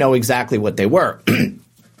wanted to know exactly what they were.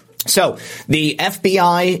 So the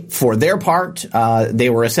FBI, for their part,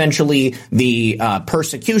 they were essentially the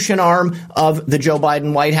persecution arm of the Joe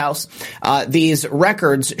Biden White House. These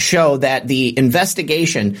records show that the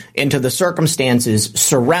investigation into the circumstances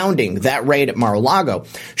surrounding that raid at Mar-a-Lago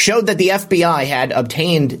showed that the FBI had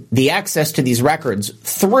obtained the access to these records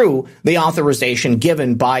through the authorization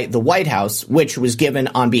given by the White House, which was given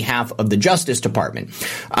on behalf of the Justice Department.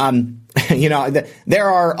 There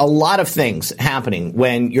are a lot of things happening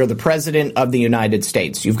when you're the president of the United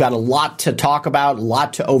States. You've got a lot to talk about, a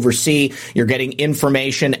lot to oversee. You're getting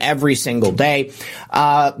information every single day.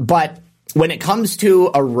 But when it comes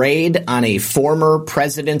to a raid on a former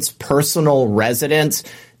president's personal residence,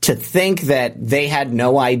 to think that they had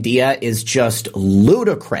no idea is just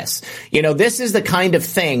ludicrous. This is the kind of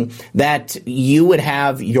thing that you would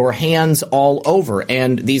have your hands all over.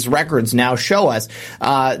 And these records now show us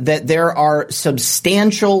that there are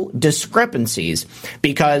substantial discrepancies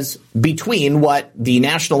between what the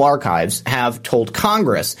National Archives have told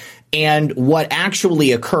Congress and what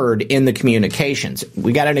actually occurred in the communications.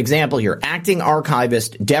 We got an example here. Acting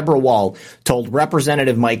archivist Deborah Wall told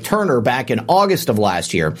Representative Mike Turner back in August of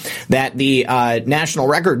last year that the National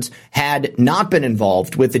Records had not been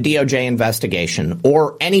involved with the DOJ investigation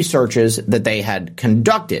or any searches that they had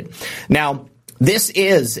conducted. Now, this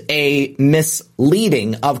is a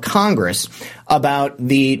misleading of Congress about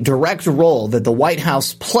the direct role that the White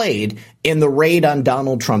House played in the raid on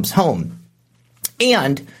Donald Trump's home,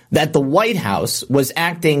 and that the White House was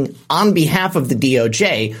acting on behalf of the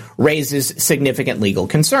DOJ raises significant legal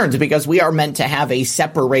concerns, because we are meant to have a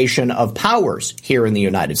separation of powers here in the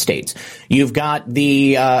United States. You've got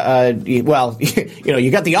you got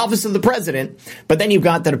the Office of the President, but then you've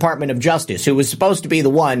got the Department of Justice, who is supposed to be the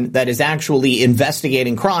one that is actually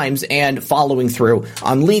investigating crimes and following through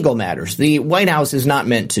on legal matters. The White House is not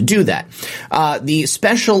meant to do that. The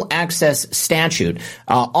Special Access Statute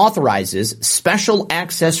authorizes special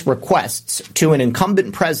access requests to an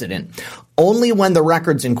incumbent president only when the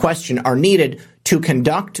records in question are needed to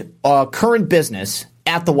conduct current business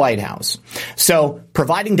at the White House. So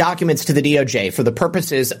providing documents to the DOJ for the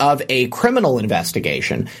purposes of a criminal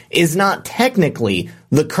investigation is not technically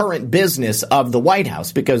the current business of the White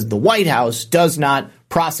House, because the White House does not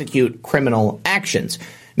prosecute criminal actions.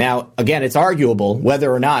 Now, again, it's arguable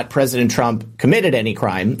whether or not President Trump committed any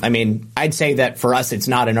crime. I mean, I'd say that for us, it's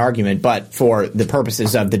not an argument, but for the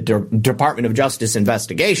purposes of the Department of Justice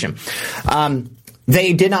investigation,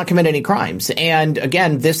 they did not commit any crimes. And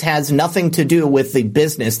again, this has nothing to do with the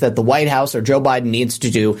business that the White House or Joe Biden needs to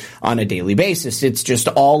do on a daily basis. It's just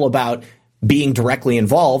all about being directly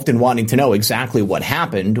involved and wanting to know exactly what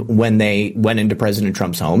happened when they went into President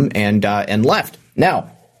Trump's home and left.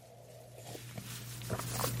 Now,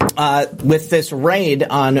 with this raid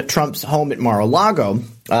on Trump's home at Mar-a-Lago,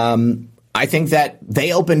 I think that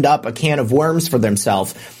they opened up a can of worms for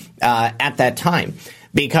themselves at that time,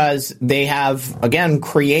 because they have, again,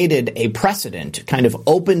 created a precedent, kind of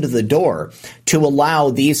opened the door to allow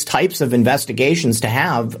these types of investigations to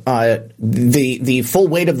have the full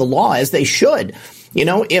weight of the law, as they should.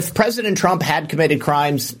 If President Trump had committed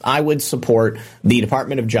crimes, I would support the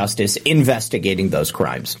Department of Justice investigating those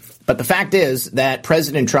crimes. But the fact is that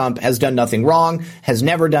President Trump has done nothing wrong, has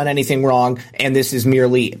never done anything wrong, and this is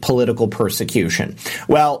merely political persecution.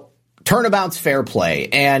 Well, turnabout's fair play,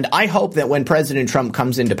 and I hope that when President Trump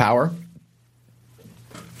comes into power,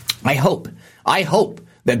 I hope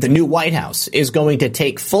that the new White House is going to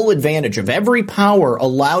take full advantage of every power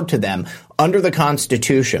allowed to them under the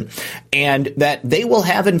Constitution, and that they will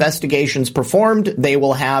have investigations performed, they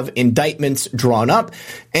will have indictments drawn up,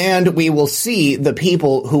 and we will see the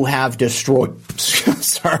people who have destroyed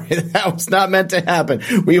sorry, that was not meant to happen.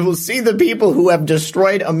 We will see the people who have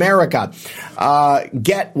destroyed America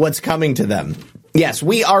get what's coming to them. Yes,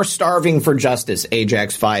 we are starving for justice.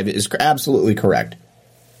 Ajax 5 is absolutely correct.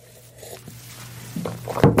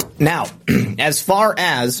 Now, as far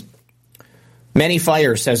as Many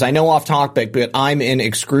Fire says, I know off topic, but I'm in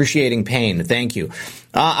excruciating pain. Thank you.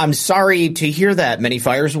 I'm sorry to hear that, Many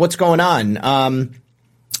Fires. What's going on? You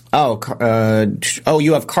have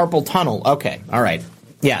carpal tunnel. Okay. All right.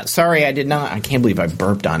 Yeah, sorry, I can't believe I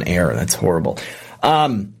burped on air. That's horrible.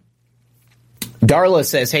 Darla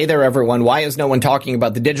says, hey there, everyone. Why is no one talking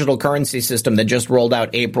about the digital currency system that just rolled out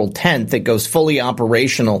April 10th that goes fully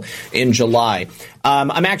operational in July?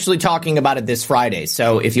 I'm actually talking about it this Friday.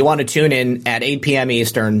 So if you want to tune in at 8 p.m.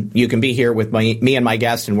 Eastern, you can be here with me and my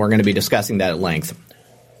guest, and we're going to be discussing that at length.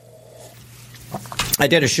 I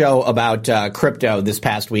did a show about crypto this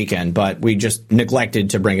past weekend, but we just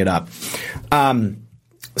neglected to bring it up.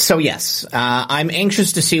 So yes, I'm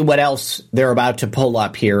anxious to see what else they're about to pull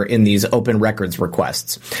up here in these open records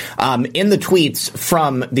requests. In the tweets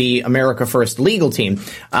from the America First legal team,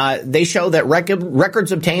 they show that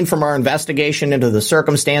records obtained from our investigation into the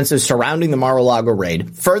circumstances surrounding the Mar-a-Lago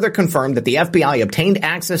raid further confirmed that the FBI obtained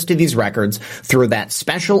access to these records through that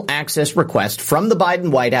special access request from the Biden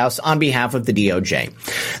White House on behalf of the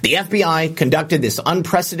DOJ. The FBI conducted this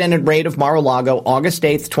unprecedented raid of Mar-a-Lago August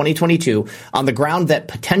 8th, 2022, on the ground that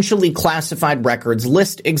potentially classified records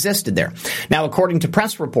list existed there. Now, according to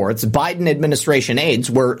press reports, Biden administration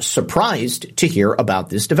aides were surprised to hear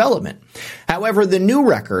about this development. However, the new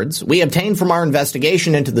records we obtained from our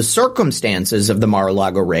investigation into the circumstances of the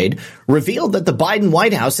Mar-a-Lago raid revealed that the Biden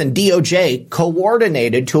White House and DOJ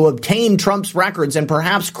coordinated to obtain Trump's records and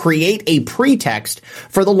perhaps create a pretext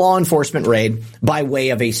for the law enforcement raid by way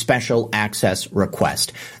of a special access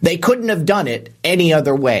request. They couldn't have done it any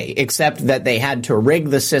other way, except that they had to rig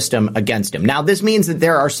the system against him. Now, this means that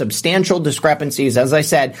there are substantial discrepancies, as I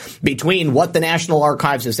said, between what the National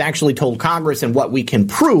Archives has actually told Congress and what we can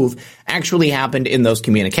prove actually happened in those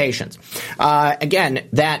communications. Again,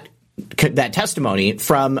 that testimony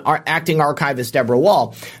from our acting archivist Deborah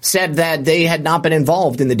Wall said that they had not been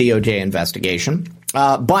involved in the DOJ investigation.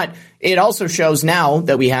 But it also shows now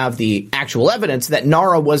that we have the actual evidence that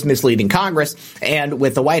NARA was misleading Congress, and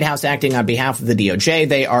with the White House acting on behalf of the DOJ,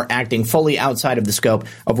 they are acting fully outside of the scope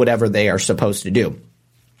of whatever they are supposed to do.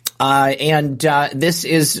 This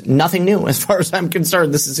is nothing new as far as I'm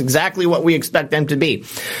concerned. This is exactly what we expect them to be.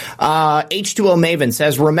 H2O Maven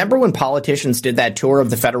says, remember when politicians did that tour of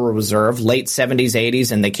the Federal Reserve, late 70s,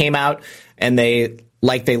 80s, and they came out and they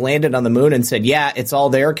landed on the moon and said, yeah, it's all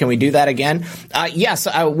there. Can we do that again? Yes,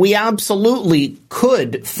 we absolutely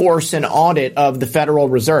could force an audit of the Federal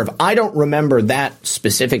Reserve. I don't remember that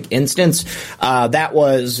specific instance. That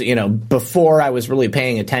was, before I was really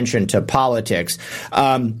paying attention to politics.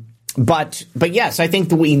 But yes, I think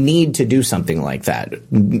that we need to do something like that.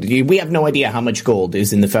 We have no idea how much gold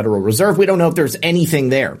is in the Federal Reserve. We don't know if there's anything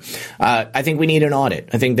there. I think we need an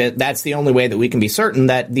audit. I think that that's the only way that we can be certain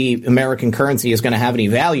that the American currency is going to have any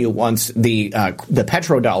value once the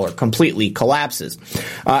petrodollar completely collapses.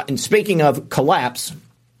 And speaking of collapse,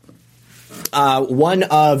 one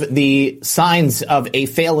of the signs of a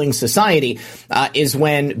failing society is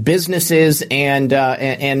when businesses and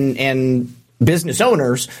business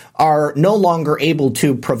owners are no longer able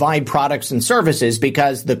to provide products and services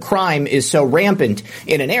because the crime is so rampant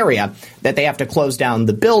in an area that they have to close down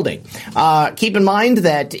the building. Keep in mind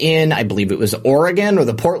that in, I believe it was Oregon or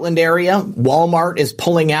the Portland area, Walmart is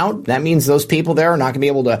pulling out. That means those people there are not going to be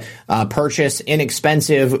able to purchase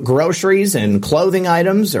inexpensive groceries and clothing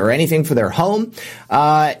items or anything for their home.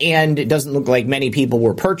 And it doesn't look like many people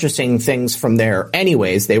were purchasing things from there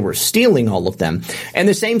anyways. They were stealing all of them. And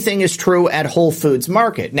the same thing is true at Whole Foods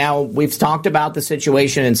Market. Now, we've talked about the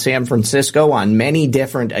situation in San Francisco on many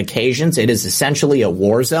different occasions. It is essentially a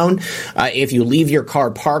war zone. If you leave your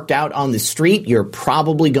car parked out on the street, you're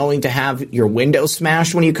probably going to have your windows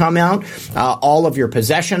smashed when you come out. All of your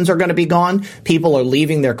possessions are going to be gone. People are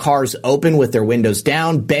leaving their cars open with their windows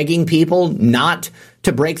down, begging people not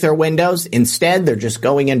to break their windows. Instead, they're just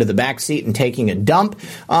going into the back seat and taking a dump.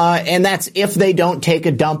 And that's if they don't take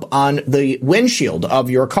a dump on the windshield of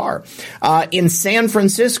your car. In San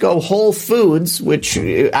Francisco, Whole Foods, which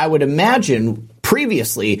I would imagine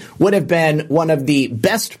previously would have been one of the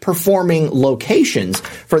best performing locations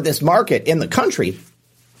for this market in the country,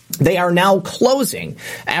 they are now closing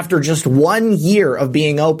after just 1 year of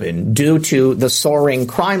being open due to the soaring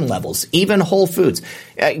crime levels. Even Whole Foods.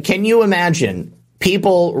 Can you imagine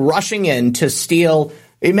people rushing in to steal?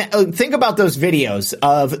 Think about those videos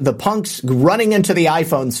of the punks running into the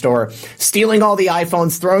iPhone store, stealing all the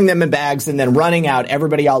iPhones, throwing them in bags, and then running out,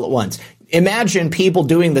 everybody all at once. Imagine people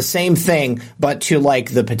doing the same thing, but to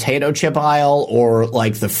like the potato chip aisle or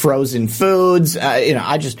like the frozen foods.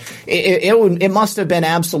 It must have been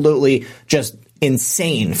absolutely just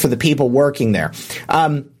insane for the people working there.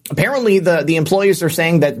 apparently the employees are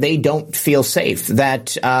saying that they don't feel safe,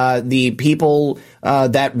 that the people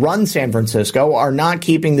that run San Francisco are not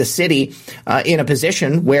keeping the city in a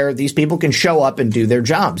position where these people can show up and do their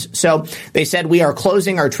jobs. So they said, we are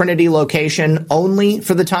closing our Trinity location only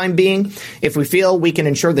for the time being. If we feel we can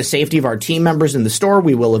ensure the safety of our team members in the store,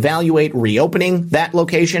 we will evaluate reopening that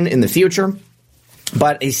location in the future.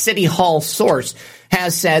 But a City Hall source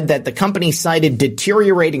has said that the company cited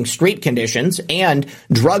deteriorating street conditions and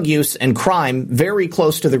drug use and crime very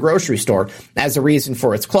close to the grocery store as a reason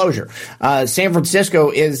for its closure. San Francisco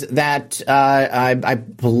is that, I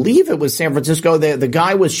believe it was San Francisco. The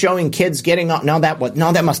guy was showing kids getting up. No,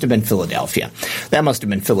 that must have been Philadelphia. That must have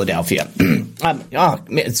been Philadelphia.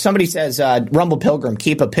 Somebody says, Rumble Pilgrim,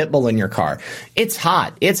 keep a pit bull in your car. It's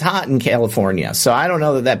hot. It's hot in California. So I don't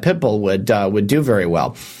know that pit bull would do very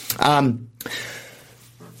well.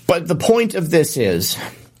 But the point of this is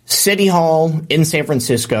City Hall in San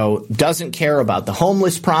Francisco doesn't care about the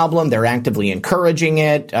homeless problem. They're actively encouraging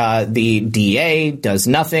it. The DA does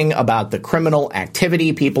nothing about the criminal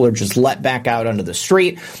activity. People are just let back out onto the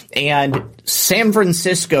street. And San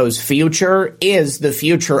Francisco's future is the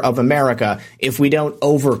future of America if we don't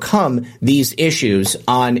overcome these issues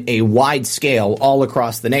on a wide scale all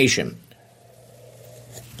across the nation.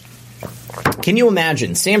 Can you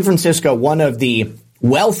imagine San Francisco, one of the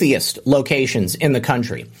wealthiest locations in the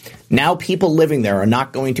country? Now people living there are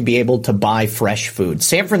not going to be able to buy fresh food.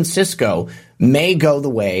 San Francisco may go the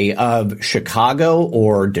way of Chicago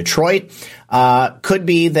or Detroit. Could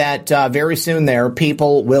be that very soon there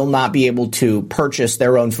people will not be able to purchase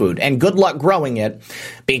their own food. And good luck growing it,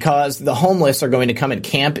 because the homeless are going to come and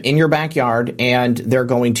camp in your backyard, and they're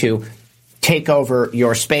going to take over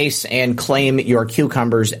your space and claim your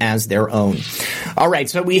cucumbers as their own. All right,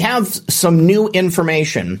 so we have some new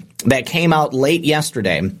information that came out late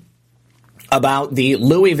yesterday about the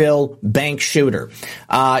Louisville bank shooter.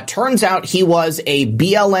 Turns out he was a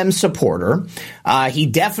BLM supporter. He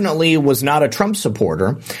definitely was not a Trump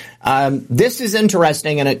supporter. This is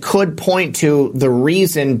interesting, and it could point to the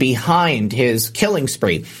reason behind his killing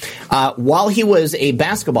spree. While he was a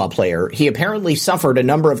basketball player, he apparently suffered a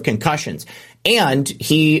number of concussions. And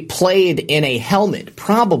he played in a helmet,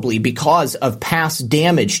 probably because of past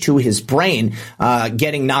damage to his brain,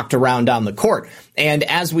 getting knocked around on the court. And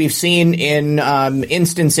as we've seen in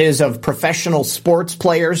instances of professional sports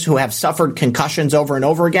players who have suffered concussions over and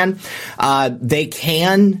over again, they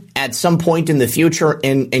can, at some point in the future,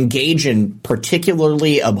 engage in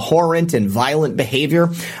particularly abhorrent and violent behavior.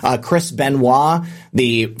 Chris Benoit,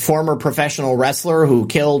 the former professional wrestler who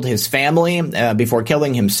killed his family before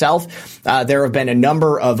killing himself. There have been a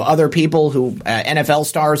number of other people who, NFL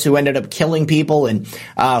stars who ended up killing people. And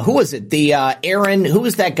who was it? Aaron, who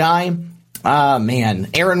was that guy?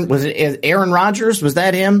 Was it Aaron Rodgers? Was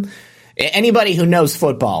that him? Anybody who knows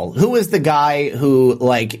football, who is the guy who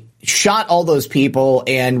shot all those people,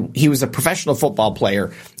 and he was a professional football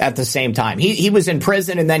player at the same time? He was in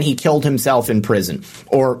prison, and then he killed himself in prison.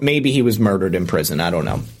 Or maybe he was murdered in prison. I don't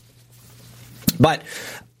know. But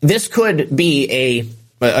this could be a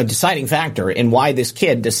deciding factor in why this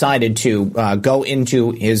kid decided to go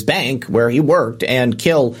into his bank where he worked and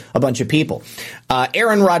kill a bunch of people.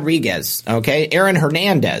 Aaron Rodriguez, okay? Aaron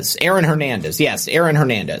Hernandez. Yes, Aaron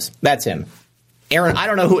Hernandez. That's him. I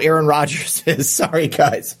don't know who Aaron Rodgers is. Sorry,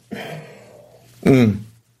 guys.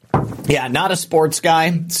 Yeah, not a sports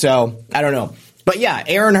guy, so I don't know. But yeah,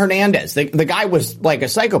 Aaron Hernandez. The guy was like a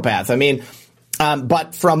psychopath. I mean,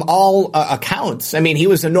 but from all accounts, I mean, he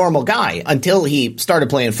was a normal guy until he started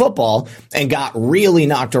playing football and got really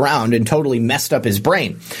knocked around and totally messed up his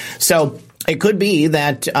brain. So it could be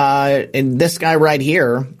that and this guy right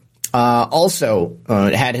here also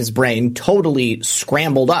had his brain totally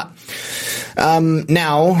scrambled up.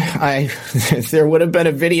 Now, there would have been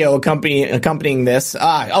a video accompanying this.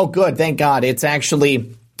 Oh, good. Thank God. It's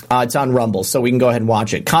actually it's on Rumble, so we can go ahead and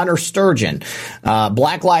watch it. Connor Sturgeon,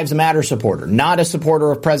 Black Lives Matter supporter, not a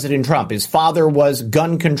supporter of President Trump. His father was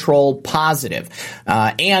gun control positive.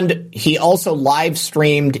 And he also live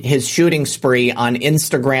streamed his shooting spree on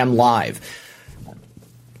Instagram Live.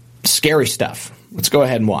 Scary stuff. Let's go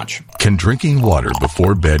ahead and watch. Can drinking water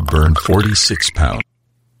before bed burn 46 pounds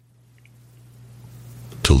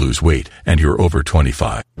to lose weight, and you're over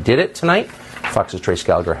 25? Did it tonight? Fox's Trace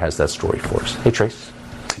Gallagher has that story for us. Hey, Trace.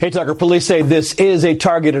 Hey, Tucker, police say this is a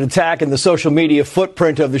targeted attack, and the social media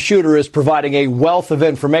footprint of the shooter is providing a wealth of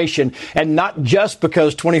information, and not just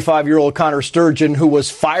because 25-year-old Connor Sturgeon, who was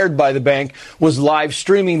fired by the bank, was live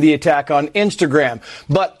streaming the attack on Instagram,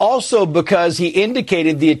 but also because he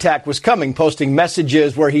indicated the attack was coming, posting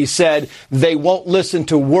messages where he said they won't listen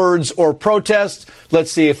to words or protests.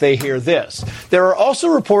 Let's see if they hear this. There are also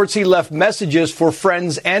reports he left messages for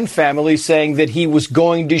friends and family saying that he was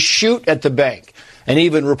going to shoot at the bank, and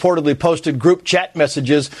even reportedly posted group chat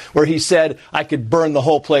messages where he said, I could burn the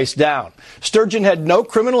whole place down. Sturgeon had no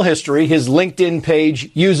criminal history. His LinkedIn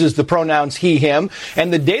page uses the pronouns he, him,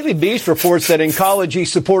 and the Daily Beast reports that in college he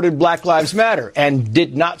supported Black Lives Matter and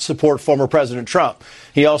did not support former President Trump.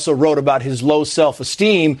 He also wrote about his low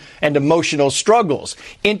self-esteem and emotional struggles.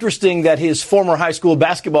 Interesting that his former high school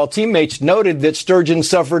basketball teammates noted that Sturgeon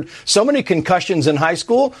suffered so many concussions in high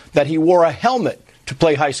school that he wore a helmet to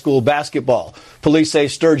play high school basketball. Police say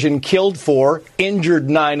Sturgeon killed 4, injured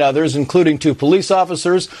 9 others, including 2 police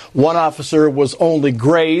officers. One officer was only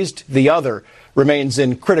grazed. The other remains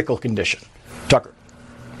in critical condition. Tucker.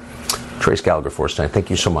 Trace Gallagher for us tonight.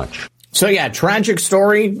 Thank you so much. So, yeah, tragic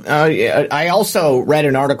story. I also read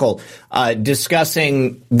an article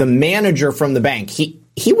discussing the manager from the bank.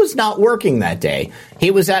 He was not working that day.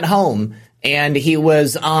 He was at home, and he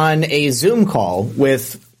was on a Zoom call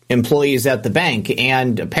with employees at the bank,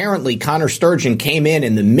 and apparently Connor Sturgeon came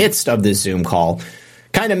in the midst of this Zoom call,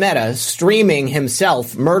 kind of meta, streaming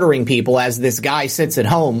himself murdering people as this guy sits at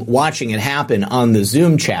home watching it happen on the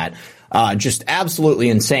Zoom chat. Just absolutely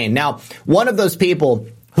insane. Now, one of those people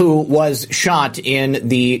who was shot in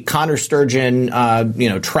the Connor Sturgeon,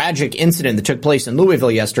 tragic incident that took place in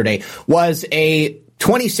Louisville yesterday was a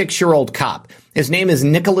 26-year-old cop. His name is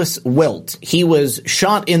Nicholas Wilt. He was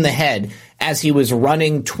shot in the head as he was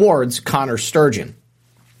running towards Connor Sturgeon.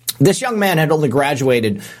 This young man had only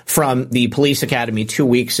graduated from the police academy 2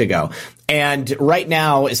 weeks ago. And right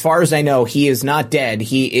now, as far as I know, he is not dead.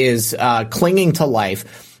 He is clinging to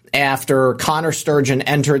life after Connor Sturgeon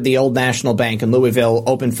entered the Old National Bank in Louisville,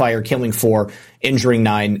 opened fire, killing 4, injuring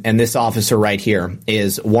 9. And this officer right here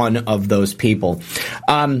is one of those people.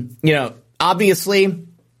 Obviously,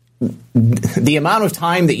 the amount of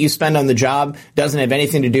time that you spend on the job doesn't have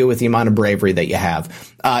anything to do with the amount of bravery that you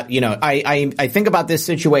have. I think about this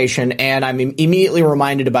situation, and I'm immediately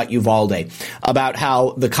reminded about Uvalde, about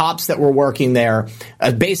how the cops that were working there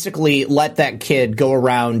basically let that kid go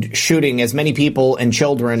around shooting as many people and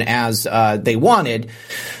children as they wanted,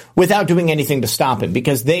 without doing anything to stop him,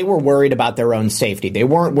 because they were worried about their own safety. They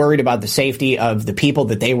weren't worried about the safety of the people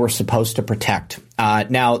that they were supposed to protect.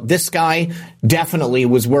 Now, this guy definitely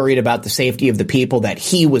was worried about the safety of the people that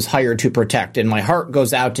he was hired to protect, and my heart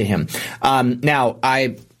goes out to him.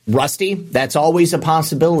 Rusty, that's always a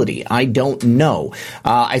possibility. I don't know.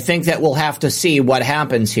 I think that we'll have to see what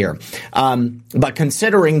happens here. But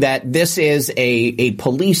considering that this is a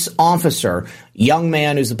police officer, young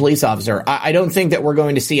man who's a police officer, I don't think that we're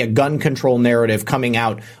going to see a gun control narrative coming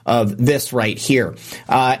out of this right here.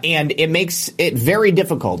 And it makes it very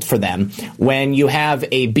difficult for them when you have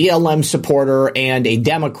a BLM supporter and a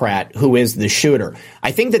Democrat who is the shooter.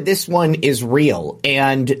 I think that this one is real,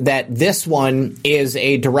 and that this one is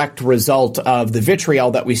a direct result of the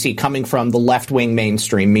vitriol that we see coming from the left-wing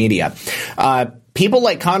mainstream media. People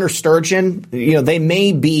like Connor Sturgeon, they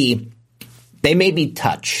may be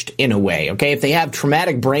touched in a way, okay? If they have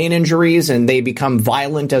traumatic brain injuries and they become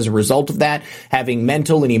violent as a result of that, having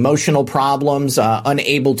mental and emotional problems,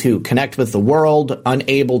 unable to connect with the world,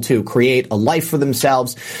 unable to create a life for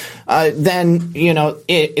themselves, then,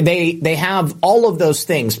 they have all of those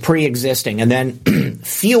things pre-existing, and then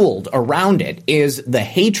fueled around it is the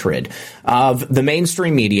hatred of the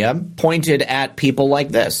mainstream media pointed at people like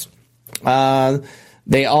this.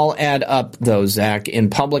 They all add up, though, Zach. In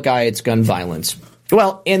public eye, it's gun violence.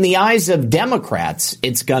 Well, in the eyes of Democrats,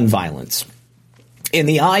 it's gun violence. In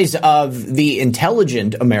the eyes of the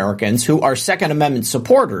intelligent Americans who are Second Amendment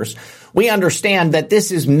supporters, we understand that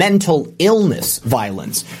this is mental illness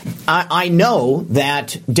violence. I know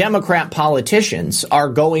that Democrat politicians are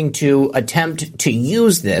going to attempt to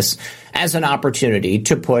use this as an opportunity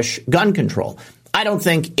to push gun control. I don't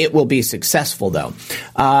think it will be successful, though.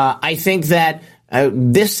 I think that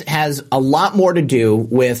this has a lot more to do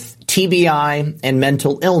with TBI and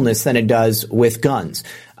mental illness than it does with guns.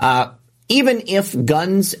 Even if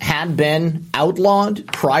guns had been outlawed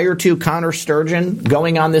prior to Connor Sturgeon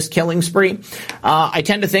going on this killing spree, I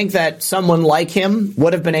tend to think that someone like him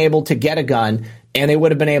would have been able to get a gun, and they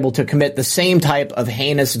would have been able to commit the same type of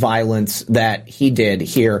heinous violence that he did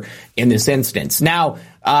here in this instance. Now,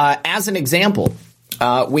 as an example,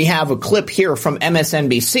 We have a clip here from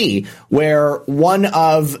MSNBC where one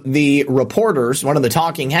of the reporters, one of the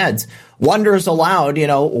talking heads, wonders aloud,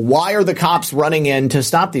 why are the cops running in to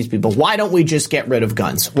stop these people? Why don't we just get rid of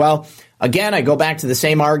guns? Well, again, I go back to the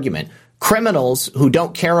same argument. Criminals who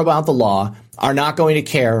don't care about the law are not going to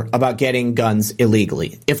care about getting guns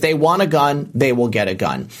illegally. If they want a gun, they will get a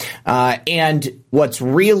gun. And what's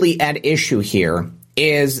really at issue here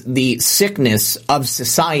is the sickness of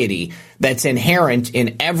society that's inherent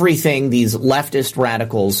in everything these leftist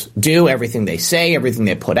radicals do, everything they say, everything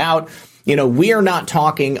they put out. We are not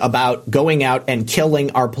talking about going out and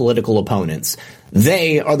killing our political opponents.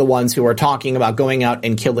 They are the ones who are talking about going out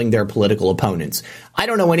and killing their political opponents. I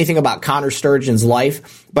don't know anything about Connor Sturgeon's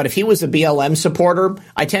life, but if he was a BLM supporter,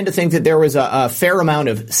 I tend to think that there was a fair amount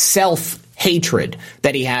of self-hatred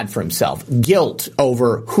that he had for himself, guilt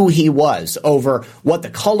over who he was, over what the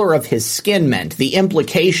color of his skin meant, the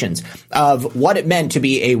implications of what it meant to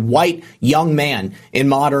be a white young man in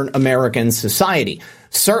modern American society.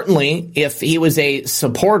 Certainly, if he was a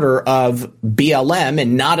supporter of BLM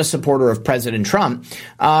and not a supporter of President Trump,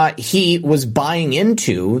 he was buying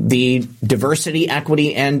into the diversity,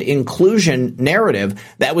 equity, and inclusion narrative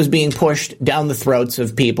that was being pushed down the throats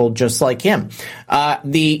of people just like him.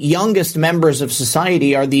 The youngest members of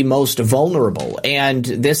society are the most vulnerable, and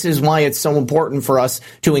this is why it's so important for us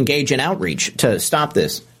to engage in outreach to stop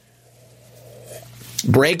this.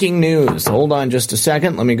 Breaking news. Hold on just a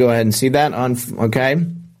second. Let me go ahead and see that on. Okay.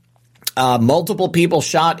 Multiple people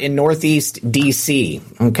shot in Northeast D.C.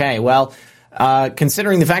 Okay. Well,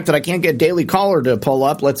 considering the fact that I can't get Daily Caller to pull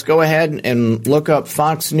up, let's go ahead and look up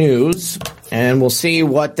Fox News and we'll see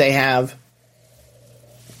what they have.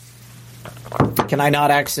 Can I not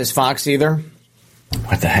access Fox either?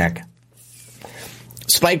 What the heck?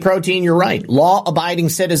 Spike Protein, you're right. Law-abiding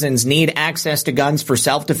citizens need access to guns for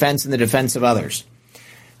self-defense and the defense of others.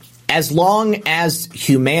 As long as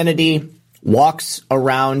humanity walks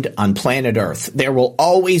around on planet Earth, there will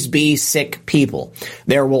always be sick people.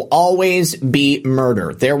 There will always be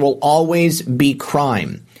murder. There will always be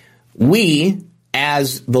crime. We,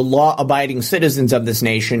 as the law-abiding citizens of this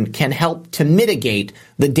nation, can help to mitigate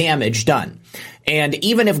the damage done. And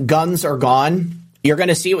even if guns are gone, you're going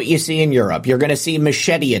to see what you see in Europe. You're going to see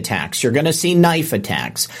machete attacks. You're going to see knife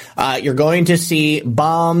attacks. You're going to see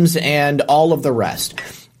bombs and all of the rest.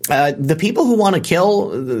 The people who want to kill,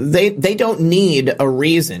 they don't need a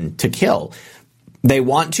reason to kill. They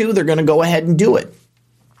want to, they're going to go ahead and do it.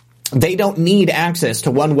 They don't need access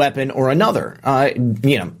to one weapon or another.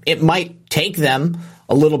 It might take them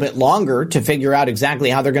a little bit longer to figure out exactly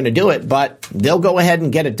how they're going to do it, but they'll go ahead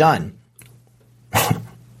and get it done.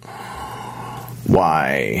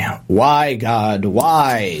 Why? Why, God?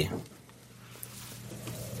 Why?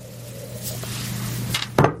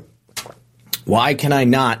 Why can I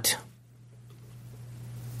not?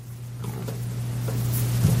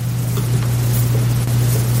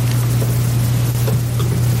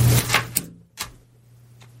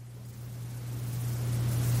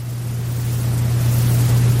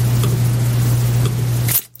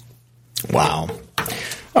 Wow.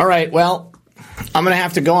 All right, well, I'm going to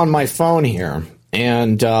have to go on my phone here,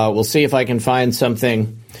 and we'll see if I can find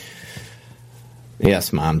something.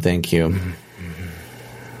 Yes, Mom, thank you.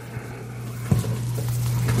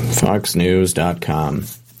 FoxNews.com.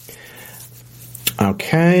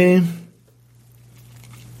 Okay.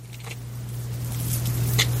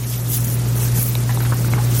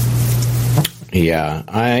 Yeah,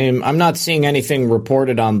 I'm not seeing anything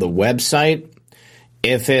reported on the website.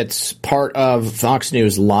 If it's part of Fox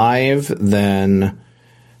News Live, then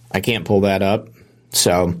I can't pull that up.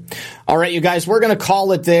 So, all right, you guys, we're going to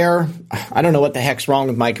call it there. I don't know what the heck's wrong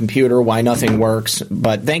with my computer, why nothing works,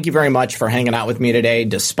 but thank you very much for hanging out with me today,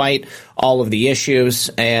 despite all of the issues,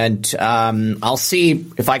 and I'll see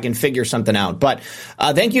if I can figure something out. But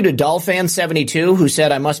thank you to Dollfan72, who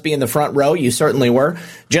said I must be in the front row. You certainly were.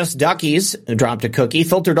 Just Duckies dropped a cookie.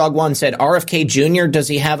 FilterDog1 said, RFK Jr., does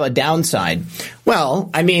he have a downside? Well,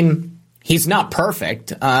 I mean, he's not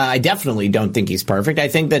perfect. I definitely don't think he's perfect. I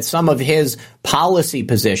think that some of his policy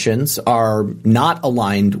positions are not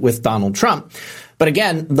aligned with Donald Trump. But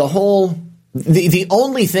again, the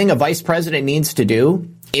only thing a vice president needs to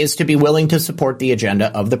do is to be willing to support the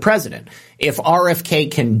agenda of the president. If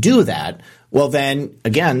RFK can do that, well, then,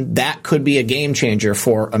 again, that could be a game changer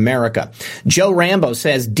for America. Joe Rambo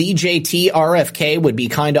says DJT RFK would be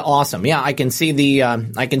kind of awesome. Yeah, I can see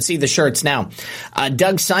the shirts now.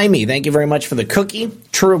 Doug Simey, thank you very much for the cookie.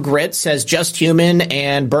 True Grit says Just Human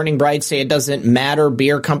and Burning Bright say it doesn't matter.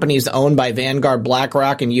 Beer companies owned by Vanguard,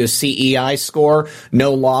 BlackRock, and use CEI score,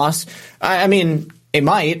 no loss. I mean, It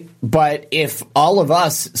might, but if all of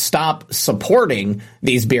us stop supporting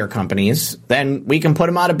these beer companies, then we can put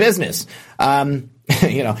them out of business.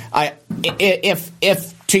 If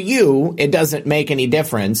to you it doesn't make any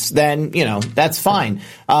difference, then, that's fine.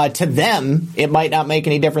 To them, it might not make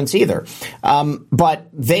any difference either. But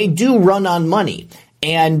they do run on money.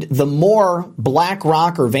 And the more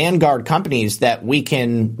BlackRock or Vanguard companies that we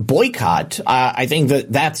can boycott, I think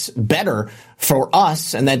that's better for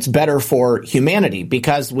us and that's better for humanity,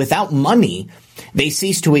 because without money, they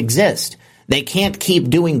cease to exist. They can't keep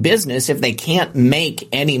doing business if they can't make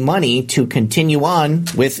any money to continue on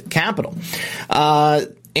with capital.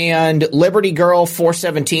 And Liberty Girl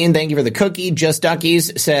 417, thank you for the cookie. Just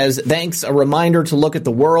Duckies says, thanks. A reminder to look at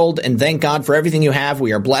the world and thank God for everything you have.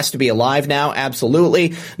 We are blessed to be alive now.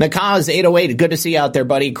 Absolutely. Nakaz 808, good to see you out there,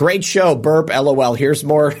 buddy. Great show. Burp. LOL. Here's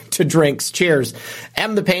more to drinks. Cheers.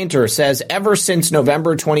 M. the Painter says, ever since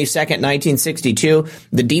November 22nd, 1962,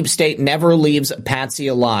 the deep state never leaves Patsy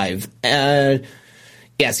alive.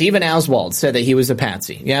 Yes, even Oswald said that he was a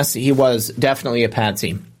patsy. Yes, he was definitely a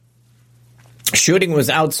patsy. Shooting was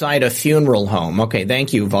outside a funeral home. Okay,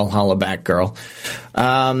 thank you, Valhalla Batgirl.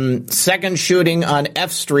 Second shooting on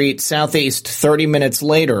F Street, Southeast, 30 minutes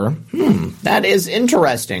later. That is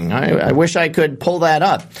interesting. I wish I could pull that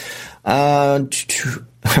up.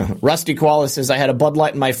 Rusty Koala says, I had a Bud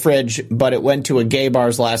Light in my fridge, but it went to a gay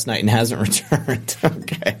bars last night and hasn't returned.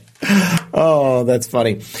 Okay. Oh, that's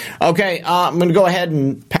funny. Okay, I'm going to go ahead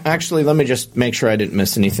and actually let me just make sure I didn't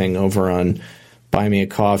miss anything over on Buy Me a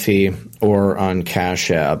Coffee or on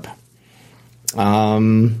Cash App.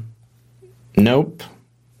 Nope.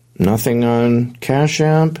 Nothing on Cash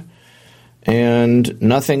App and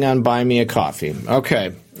nothing on Buy Me a Coffee.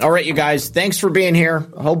 Okay. All right, you guys. Thanks for being here.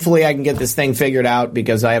 Hopefully I can get this thing figured out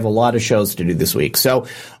because I have a lot of shows to do this week. So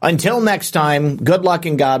until next time, good luck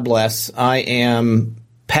and God bless. I am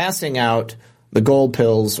passing out the gold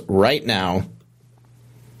pills right now.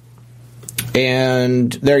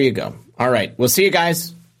 And there you go. All right. We'll see you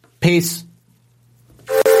guys. Peace.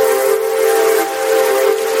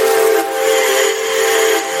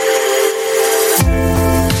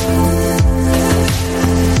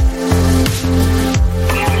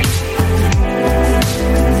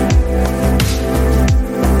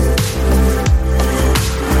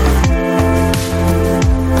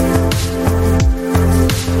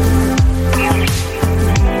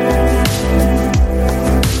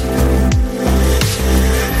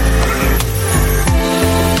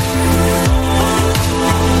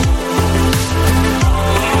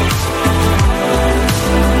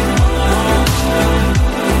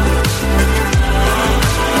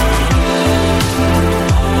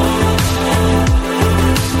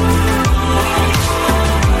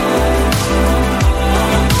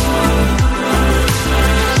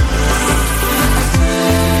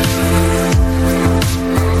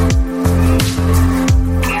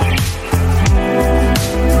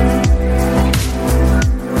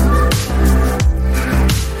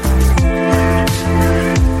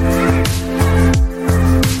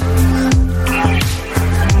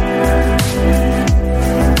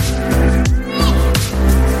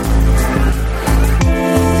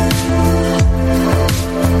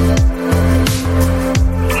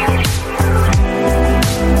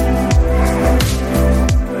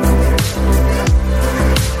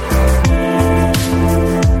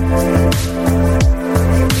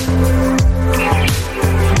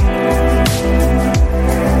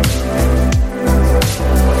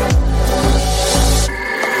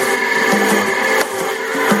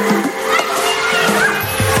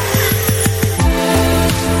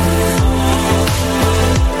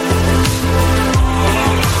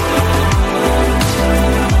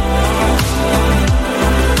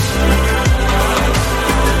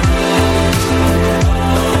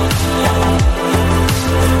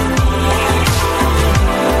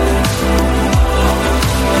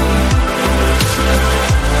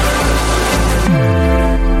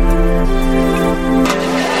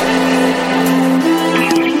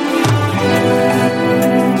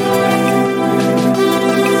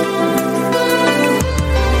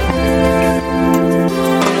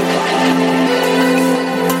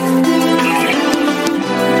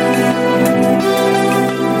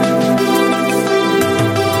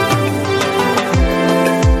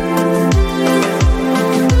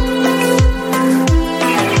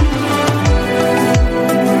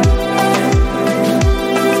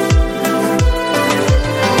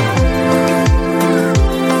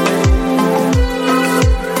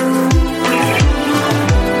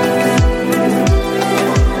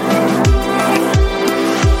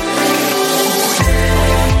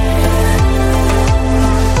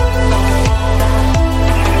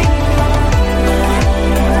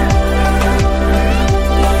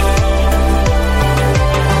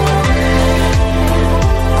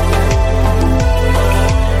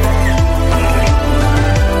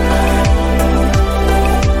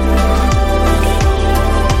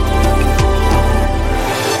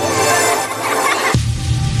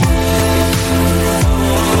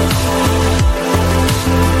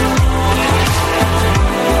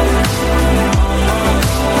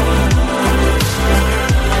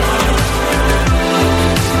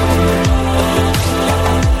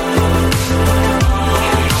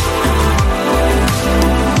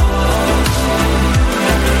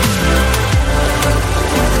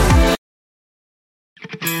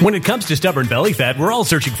 When it comes to stubborn belly fat, we're all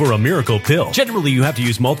searching for a miracle pill. Generally, you have to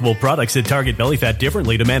use multiple products that target belly fat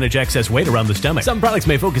differently to manage excess weight around the stomach. Some products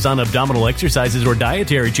may focus on abdominal exercises or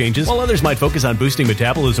dietary changes, while others might focus on boosting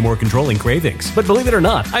metabolism or controlling cravings. But believe it or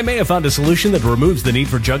not, I may have found a solution that removes the need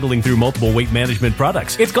for juggling through multiple weight management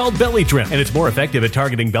products. It's called Belly Trim, and it's more effective at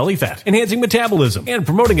targeting belly fat, enhancing metabolism, and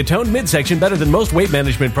promoting a toned midsection better than most weight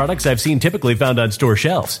management products I've seen typically found on store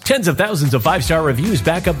shelves. Tens of thousands of 5-star reviews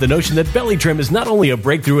back up the notion that Belly Trim is not only a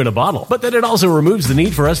breakthrough in a bottle, but that it also removes the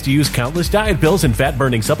need for us to use countless diet pills and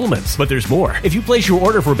fat-burning supplements. But there's more. If you place your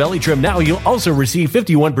order for Belly Trim now, you'll also receive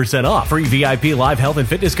 51% off, free VIP live health and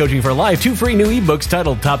fitness coaching for life, 2 free new ebooks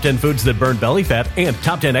titled Top 10 Foods That Burn Belly Fat and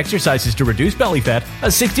Top 10 Exercises to Reduce Belly Fat, a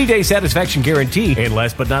 60-day satisfaction guarantee, and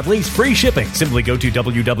last but not least, free shipping. Simply go to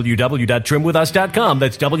www.trimwithus.com.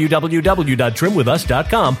 That's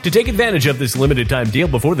www.trimwithus.com to take advantage of this limited time deal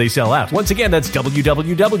before they sell out. Once again, that's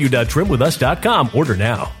www.trimwithus.com. Order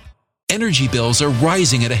now. Energy bills are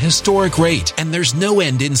rising at a historic rate, and there's no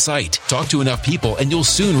end in sight. Talk to enough people, and you'll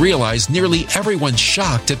soon realize nearly everyone's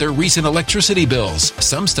shocked at their recent electricity bills.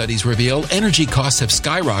 Some studies reveal energy costs have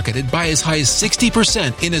skyrocketed by as high as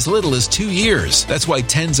 60% in as little as 2 years. That's why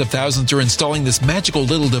tens of thousands are installing this magical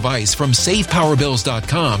little device from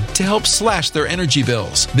SavePowerBills.com to help slash their energy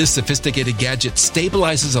bills. This sophisticated gadget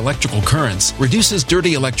stabilizes electrical currents, reduces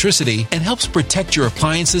dirty electricity, and helps protect your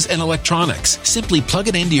appliances and electronics. Simply plug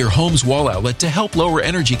it into your home's wall outlet to help lower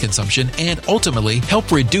energy consumption and ultimately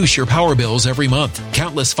help reduce your power bills every month.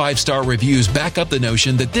 Countless 5-star reviews back up the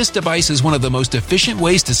notion that this device is one of the most efficient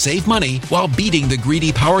ways to save money while beating the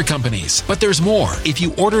greedy power companies. But there's more. If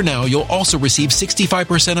you order now, you'll also receive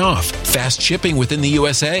 65% off, fast shipping within the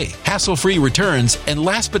USA, hassle-free returns, and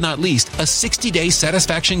last but not least, a 60-day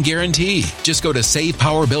satisfaction guarantee. Just go to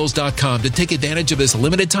SavePowerBills.com to take advantage of this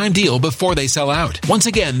limited time deal before they sell out. Once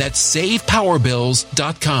again, that's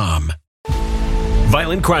SavePowerBills.com.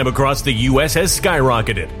 Violent crime across the U.S. has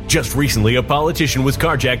skyrocketed. Just recently, a politician was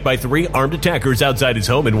carjacked by 3 armed attackers outside his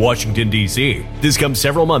home in Washington, D.C. This comes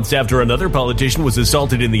several months after another politician was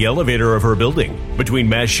assaulted in the elevator of her building. Between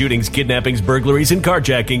mass shootings, kidnappings, burglaries, and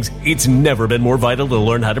carjackings, it's never been more vital to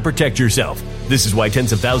learn how to protect yourself. This is why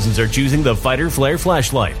tens of thousands are choosing the Fighter Flare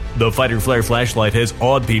flashlight. The Fighter Flare flashlight has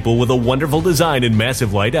awed people with a wonderful design and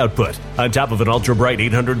massive light output. On top of an ultra-bright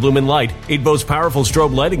 800-lumen light, it boasts powerful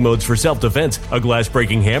strobe lighting modes for self-defense, a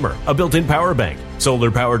glass-breaking hammer, a built-in power bank,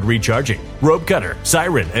 solar-powered recharging, rope cutter,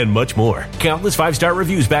 siren, and much more. Countless 5-star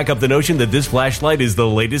reviews back up the notion that this flashlight is the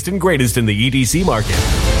latest and greatest in the EDC market.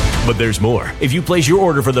 But there's more. If you place your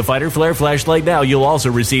order for the Fighter Flare flashlight now, you'll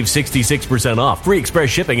also receive 66% off, free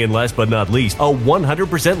express shipping, and last but not least, a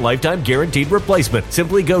 100% lifetime guaranteed replacement.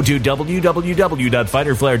 Simply go to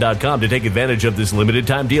www.fighterflare.com to take advantage of this limited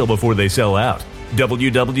time deal before they sell out.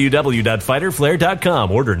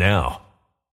 www.fighterflare.com. Order now.